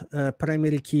without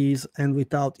primary keys and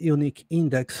without unique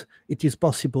index, it is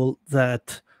possible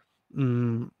that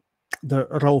the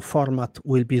row format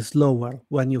will be slower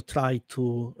when you try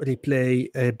to replay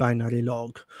a binary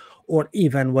log, or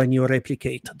even when you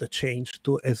replicate the change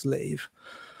to a slave.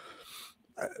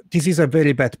 This is a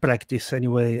very bad practice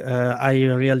anyway. I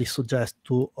really suggest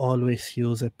to always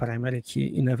use a primary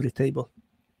key in every table.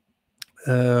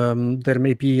 There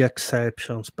may be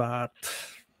exceptions, but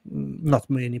not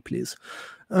many, please.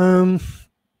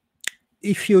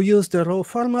 If you use the row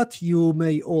format, you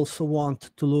may also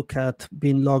want to look at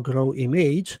bin log row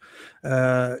image.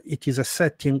 It is a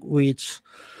setting which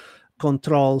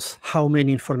controls how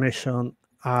many information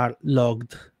are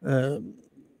logged.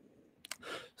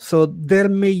 So there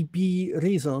may be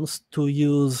reasons to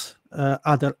use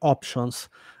other options,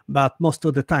 but most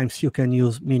of the times you can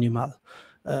use minimal.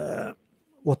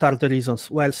 What are the reasons?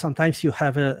 Well, sometimes you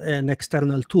have an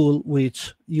external tool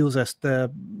which uses the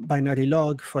binary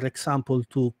log, for example,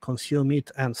 to consume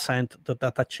it and send the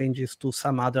data changes to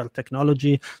some other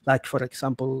technology, like, for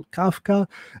example, Kafka.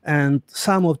 And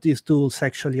some of these tools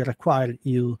actually require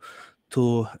you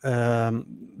to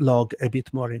log a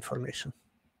bit more information.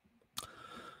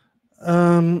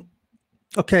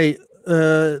 Okay,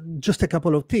 just a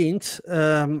couple of things.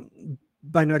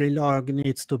 Binary log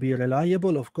needs to be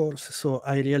reliable, of course, so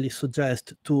I really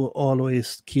suggest to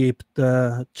always keep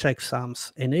the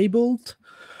checksums enabled.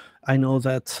 I know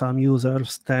that some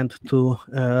users tend to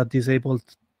disable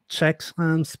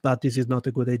checksums, but this is not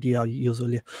a good idea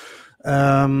usually.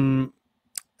 And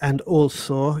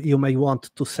also, you may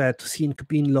want to set sync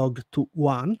bin log to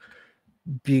 1,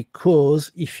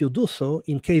 because if you do so,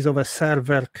 in case of a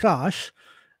server crash,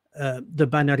 the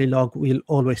binary log will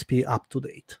always be up to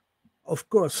date. Of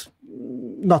course,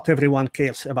 not everyone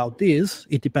cares about this.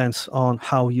 It depends on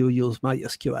how you use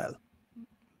MySQL,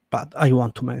 but I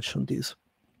want to mention this.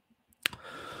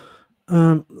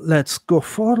 Let's go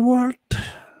forward,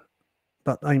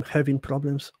 but I'm having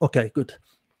problems. Okay, good.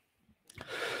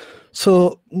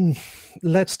 So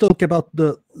let's talk about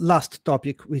the last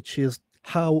topic, which is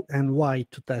how and why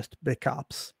to test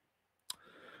backups.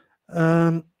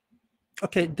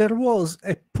 Okay, there was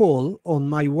a poll on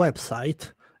my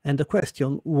website, and the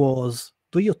question was,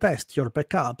 do you test your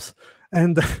backups?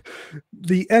 And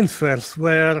the answers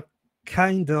were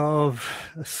kind of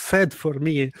sad for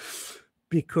me,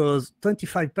 because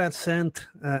 25%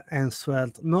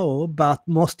 answered no, but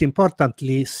most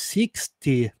importantly,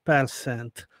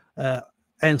 60%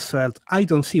 answered, I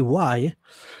don't see why.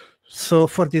 So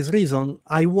for this reason,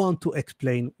 I want to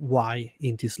explain why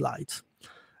in these slides.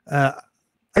 I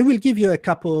will give you a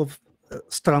couple of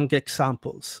strong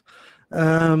examples.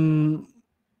 Well,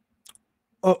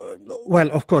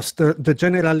 of course, the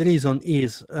general reason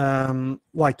is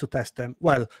why to test them.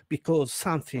 Well, because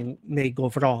something may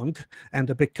go wrong and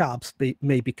the backups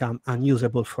may become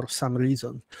unusable for some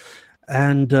reason.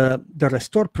 And the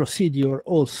restore procedure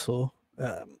also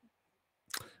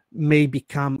may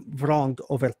become wrong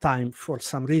over time for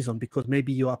some reason, because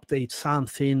maybe you update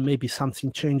something, maybe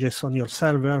something changes on your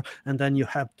server, and then you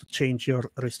have to change your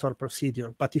restore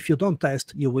procedure. But if you don't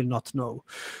test, you will not know.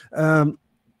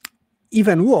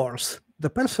 Even worse, the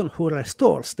person who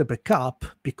restores the backup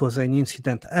because an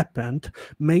incident happened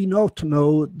may not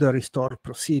know the restore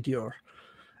procedure.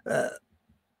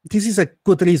 This is a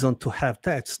good reason to have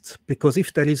tests, because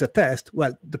if there is a test,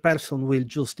 well, the person will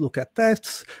just look at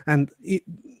tests and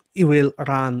it will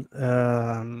run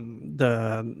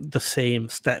the same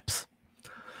steps.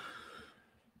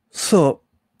 So,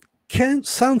 can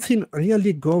something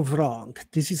really go wrong?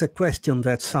 This is a question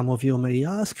that some of you may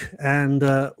ask. And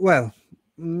well,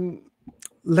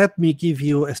 let me give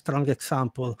you a strong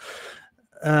example.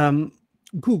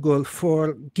 Google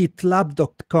for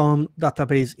gitlab.com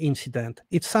database incident.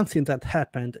 It's something that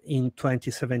happened in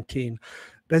 2017.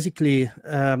 Basically,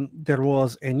 there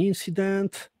was an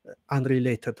incident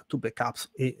unrelated to backups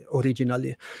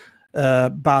originally.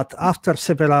 But after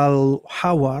several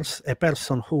hours, a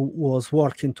person who was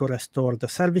working to restore the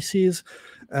services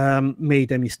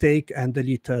made a mistake and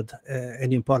deleted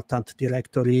an important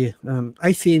directory.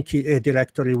 I think a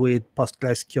directory with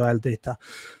PostgreSQL data.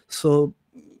 So,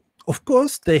 of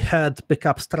course, they had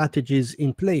backup strategies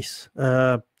in place.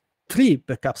 3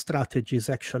 backup strategies,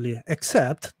 actually,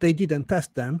 except they didn't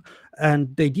test them,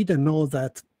 and they didn't know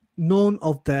that none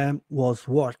of them was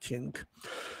working.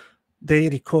 They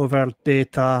recovered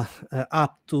data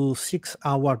up to 6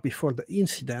 hours before the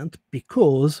incident,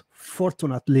 because,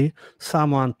 fortunately,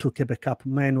 someone took a backup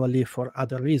manually for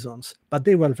other reasons. But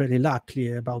they were very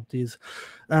lucky about this.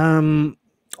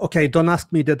 Okay, don't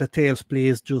ask me the details,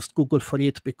 please. Just Google for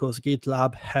it, because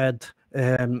GitLab had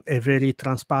a very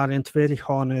transparent, very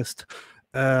honest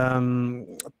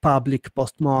public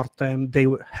postmortem. They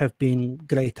have been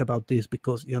great about this,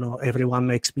 because, you know, everyone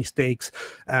makes mistakes,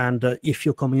 and if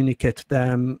you communicate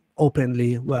them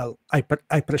openly, well, I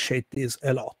appreciate this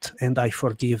a lot, and I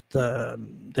forgive the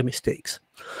mistakes.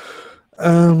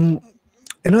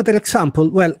 Another example,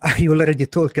 well, I already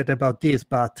talked about this,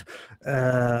 but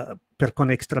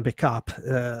Percon Xtrabackup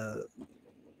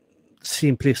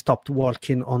simply stopped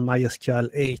working on MySQL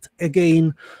 8.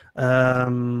 Again,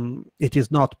 it is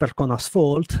not Percona's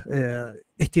fault.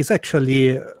 It is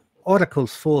actually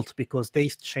Oracle's fault, because they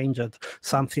changed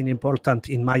something important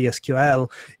in MySQL,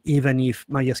 even if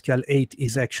MySQL 8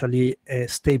 is actually a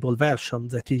stable version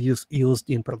that is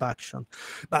used in production.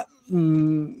 But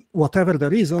whatever the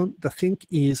reason, the thing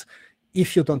is,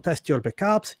 if you don't test your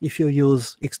backups, if you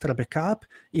use Xtrabackup,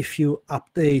 if you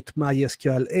update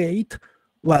MySQL 8,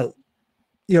 well,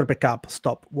 your backup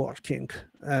stopped working.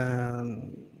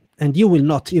 And you will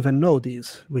not even know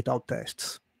this without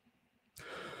tests.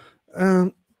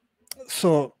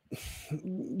 So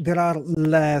there are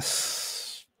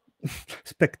less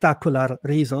spectacular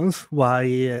reasons why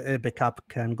a backup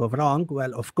can go wrong.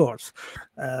 Well, of course,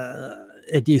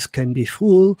 a disk can be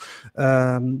full.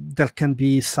 There can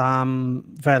be some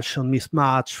version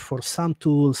mismatch for some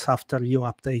tools after you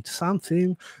update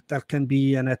something. There can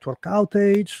be a network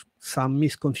outage, some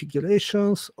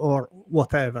misconfigurations, or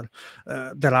whatever.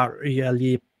 There are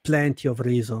really plenty of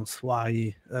reasons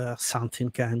why something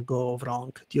can go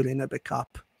wrong during a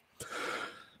backup.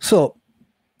 So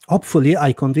hopefully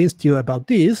I convinced you about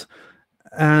this.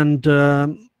 And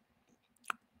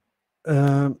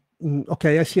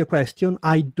okay, I see a question.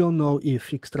 I don't know if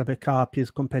Xtrabackup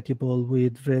is compatible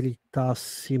with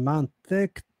Veritas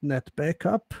Symantec Net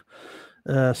Backup.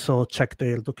 So check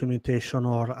their documentation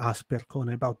or ask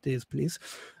Percone about this, please.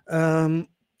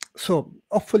 So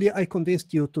hopefully I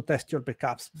convinced you to test your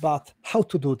backups, but how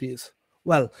to do this?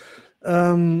 Well,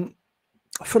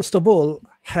 first of all,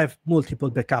 have multiple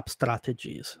backup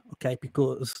strategies, okay?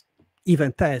 Because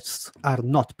even tests are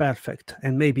not perfect,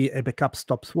 and maybe a backup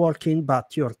stops working,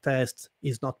 but your test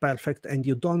is not perfect, and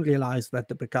you don't realize that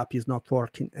the backup is not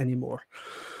working anymore.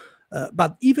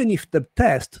 But even if the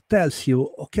test tells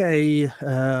you, okay,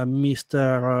 Mr.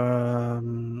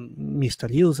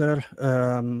 User,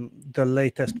 the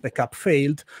latest backup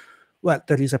failed, well,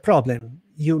 there is a problem.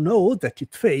 You know that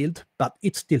it failed, but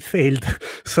it still failed,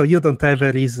 so you don't have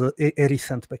a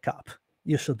recent backup.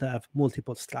 You should have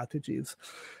multiple strategies.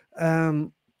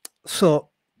 So,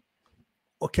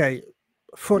 okay,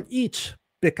 for each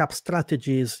backup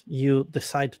strategies you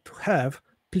decide to have,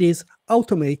 please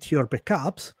automate your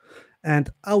backups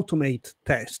and automate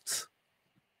tests.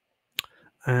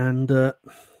 And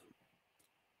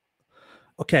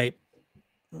okay,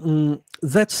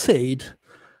 that said,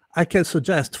 I can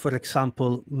suggest, for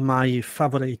example, my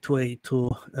favorite way to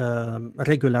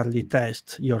regularly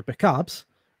test your backups.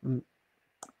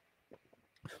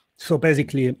 So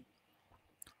basically,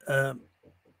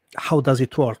 how does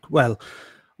it work? Well,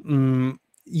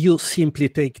 you simply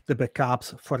take the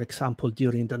backups, for example,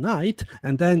 during the night,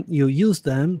 and then you use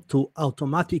them to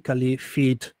automatically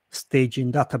feed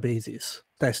staging databases,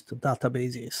 test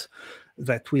databases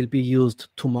that will be used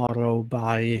tomorrow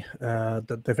by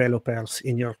the developers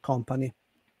in your company.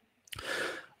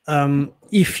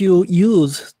 If you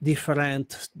use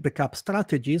different backup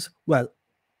strategies, well,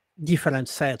 different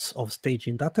sets of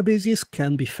staging databases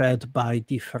can be fed by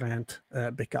different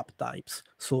backup types,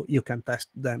 so you can test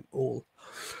them all.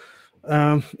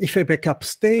 If a backup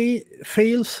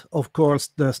fails, of course,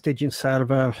 the staging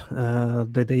server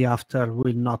the day after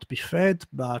will not be fed,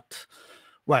 but,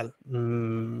 well,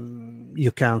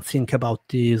 you can think about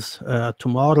this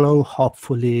tomorrow.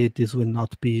 Hopefully, this will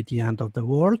not be the end of the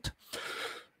world.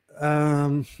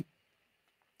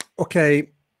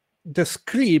 Okay. The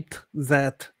script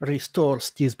that restores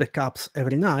these backups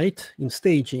every night in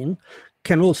staging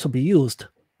can also be used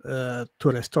to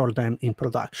restore them in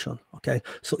production, okay?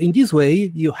 So in this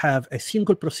way, you have a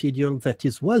single procedure that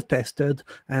is well tested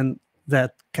and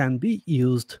that can be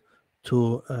used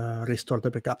to restore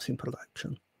the backups in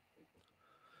production.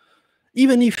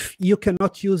 Even if you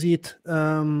cannot use it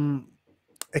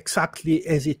exactly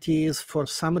as it is for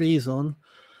some reason,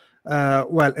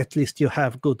 well, at least you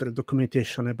have good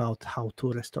documentation about how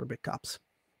to restore backups.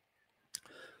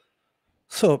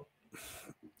 So,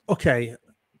 okay,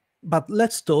 but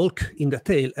let's talk in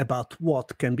detail about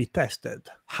what can be tested.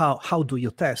 How do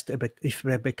you test if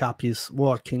a backup is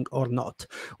working or not?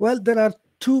 Well, there are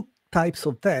two types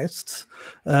of tests.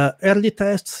 Early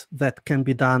tests that can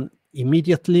be done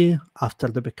immediately after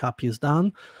the backup is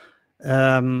done,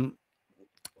 and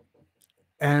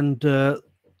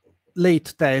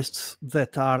late tests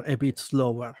that are a bit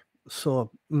slower. So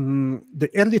the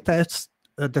early tests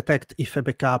detect if a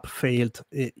backup failed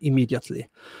immediately,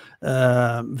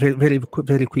 very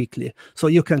quickly. So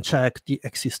you can check the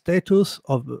exit status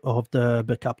of the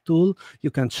backup tool.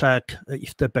 You can check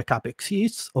if the backup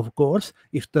exists, of course,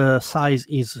 if the size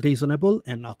is reasonable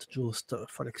and not just,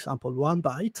 for example, 1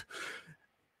 byte.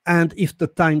 And if the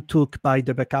time took by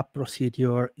the backup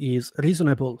procedure is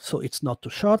reasonable, so it's not too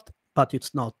short, but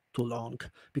it's not too long,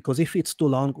 because if it's too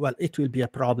long, well, it will be a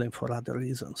problem for other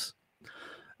reasons.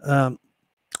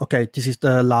 Okay, this is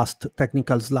the last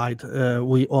technical slide.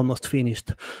 We almost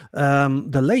finished.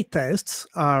 The late tests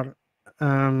are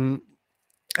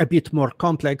a bit more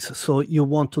complex, so you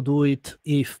want to do it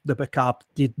if the backup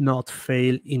did not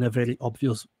fail in a very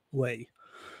obvious way.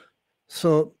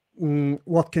 So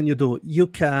what can you do? You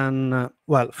can,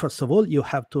 well, first of all, you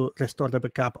have to restore the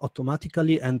backup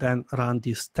automatically and then run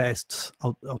these tests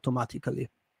automatically.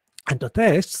 And the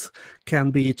tests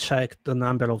can be checked the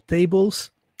number of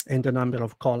tables and the number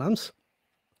of columns.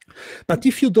 But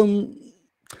if you don't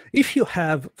If you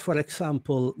have, for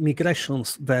example,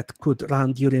 migrations that could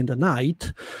run during the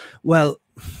night, well,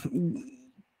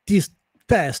 this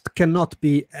test cannot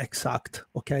be exact,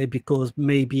 okay? Because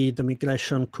maybe the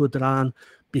migration could run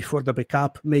before the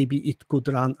backup, maybe it could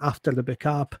run after the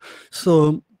backup.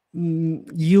 So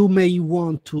you may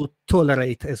want to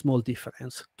tolerate a small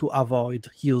difference to avoid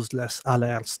useless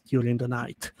alerts during the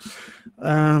night.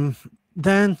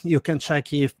 Then you can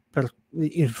check if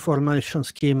information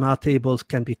schema tables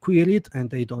can be queried and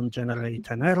they don't generate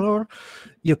an error.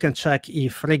 You can check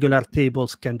if regular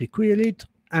tables can be queried,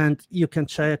 and you can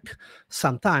check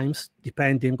sometimes,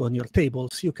 depending on your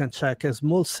tables, you can check a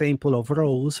small sample of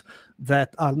rows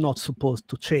that are not supposed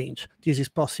to change. This is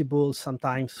possible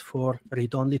sometimes for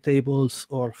read-only tables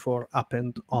or for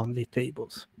append-only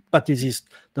tables. But this is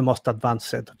the most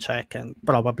advanced check, and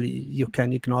probably you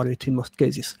can ignore it in most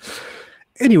cases.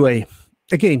 Anyway,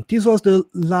 again, this was the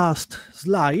last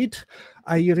slide.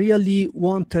 I really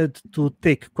wanted to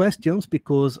take questions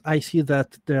because I see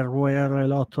that there were a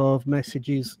lot of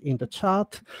messages in the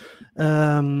chat,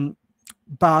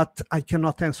 but I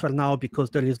cannot answer now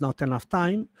because there is not enough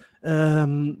time.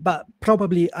 But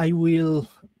probably I will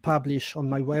publish on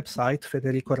my website,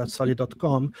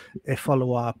 federicorazzoli.com, a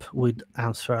follow-up with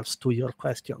answers to your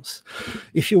questions.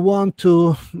 If you want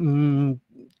to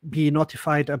be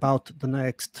notified about the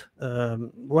next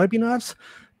webinars,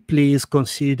 please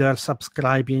consider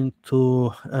subscribing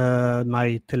to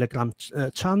my Telegram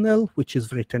channel, which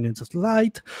is written in the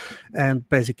slide. And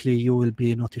basically, you will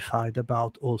be notified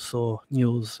about also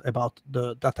news about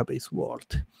the database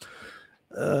world.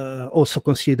 Also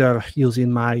consider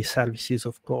using my services,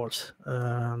 of course.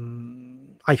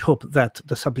 I hope that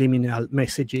the subliminal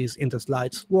messages in the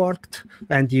slides worked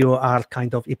and you are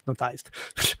kind of hypnotized.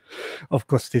 Of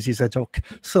course, this is a joke.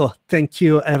 So thank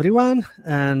you, everyone,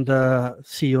 and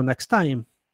see you next time.